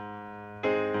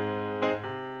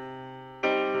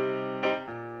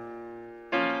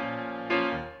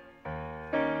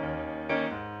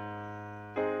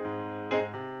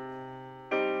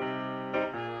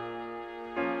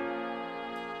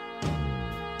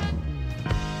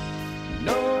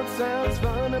 Sounds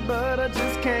funny, but I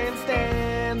just can't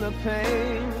stand the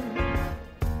pain.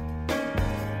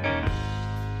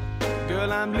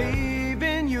 Girl, I'm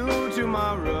leaving you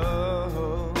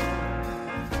tomorrow.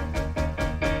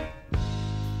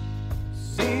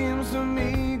 Seems to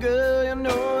me, girl, you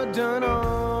know I've done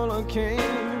all I can.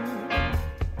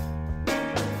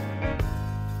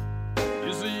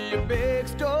 You see a big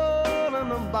store in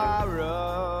the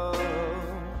borrow.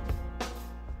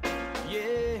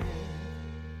 Yeah.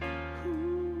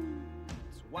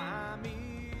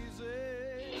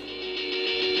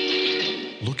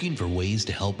 Looking for ways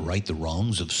to help right the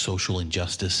wrongs of social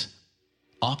injustice?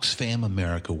 Oxfam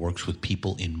America works with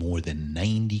people in more than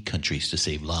 90 countries to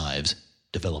save lives,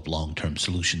 develop long-term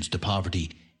solutions to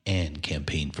poverty, and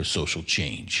campaign for social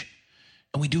change.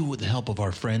 And we do it with the help of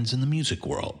our friends in the music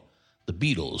world. The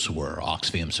Beatles were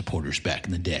Oxfam supporters back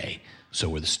in the day, so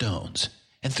were the Stones.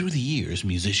 And through the years,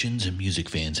 musicians and music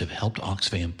fans have helped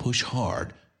Oxfam push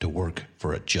hard to work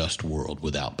for a just world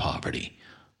without poverty.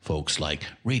 Folks like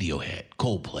Radiohead,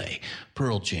 Coldplay,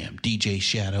 Pearl Jam, DJ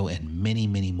Shadow, and many,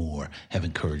 many more have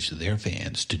encouraged their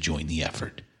fans to join the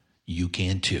effort. You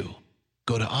can too.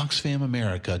 Go to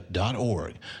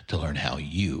oxfamamerica.org to learn how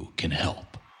you can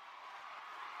help.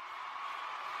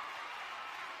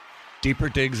 Deeper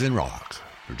Digs in Rock,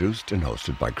 produced and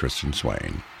hosted by Christian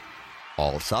Swain.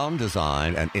 All sound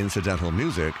design and incidental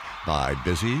music by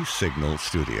Busy Signal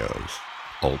Studios.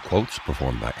 All quotes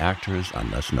performed by actors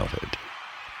unless noted.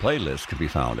 Playlists can be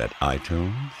found at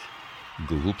iTunes,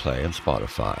 Google Play, and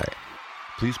Spotify.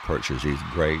 Please purchase these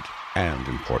great and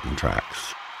important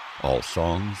tracks. All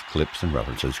songs, clips, and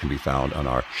references can be found on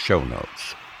our show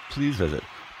notes. Please visit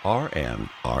rnrap.com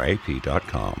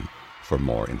for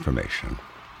more information.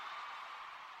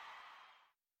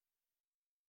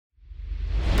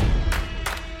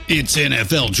 It's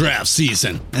NFL draft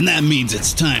season, and that means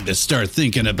it's time to start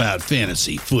thinking about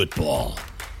fantasy football.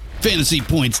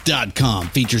 FantasyPoints.com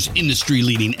features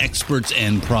industry-leading experts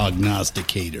and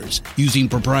prognosticators using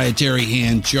proprietary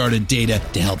hand-charted data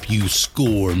to help you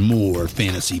score more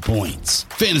fantasy points.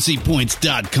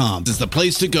 FantasyPoints.com is the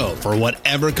place to go for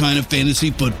whatever kind of fantasy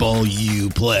football you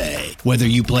play. Whether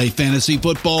you play fantasy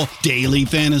football, daily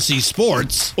fantasy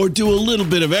sports, or do a little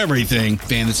bit of everything,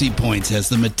 Fantasy Points has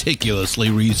the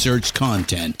meticulously researched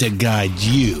content to guide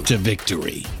you to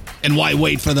victory. And why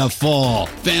wait for the fall?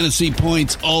 Fantasy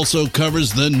Points also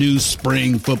covers the new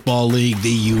spring football league,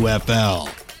 the UFL.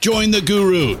 Join the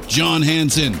guru, John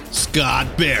Hansen,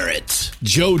 Scott Barrett,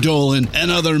 Joe Dolan,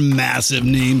 and other massive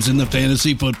names in the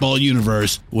fantasy football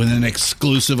universe with an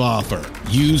exclusive offer.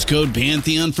 Use code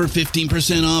Pantheon for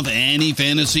 15% off any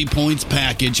Fantasy Points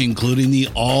package, including the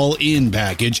all-in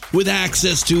package, with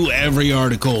access to every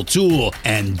article, tool,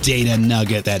 and data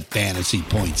nugget that Fantasy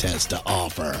Points has to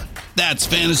offer. That's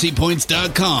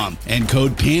FantasyPoints.com and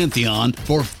code Pantheon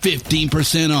for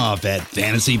 15% off at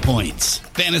Fantasy Points.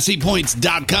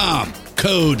 FantasyPoints.com,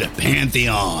 code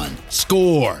Pantheon.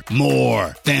 Score more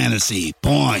fantasy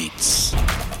points.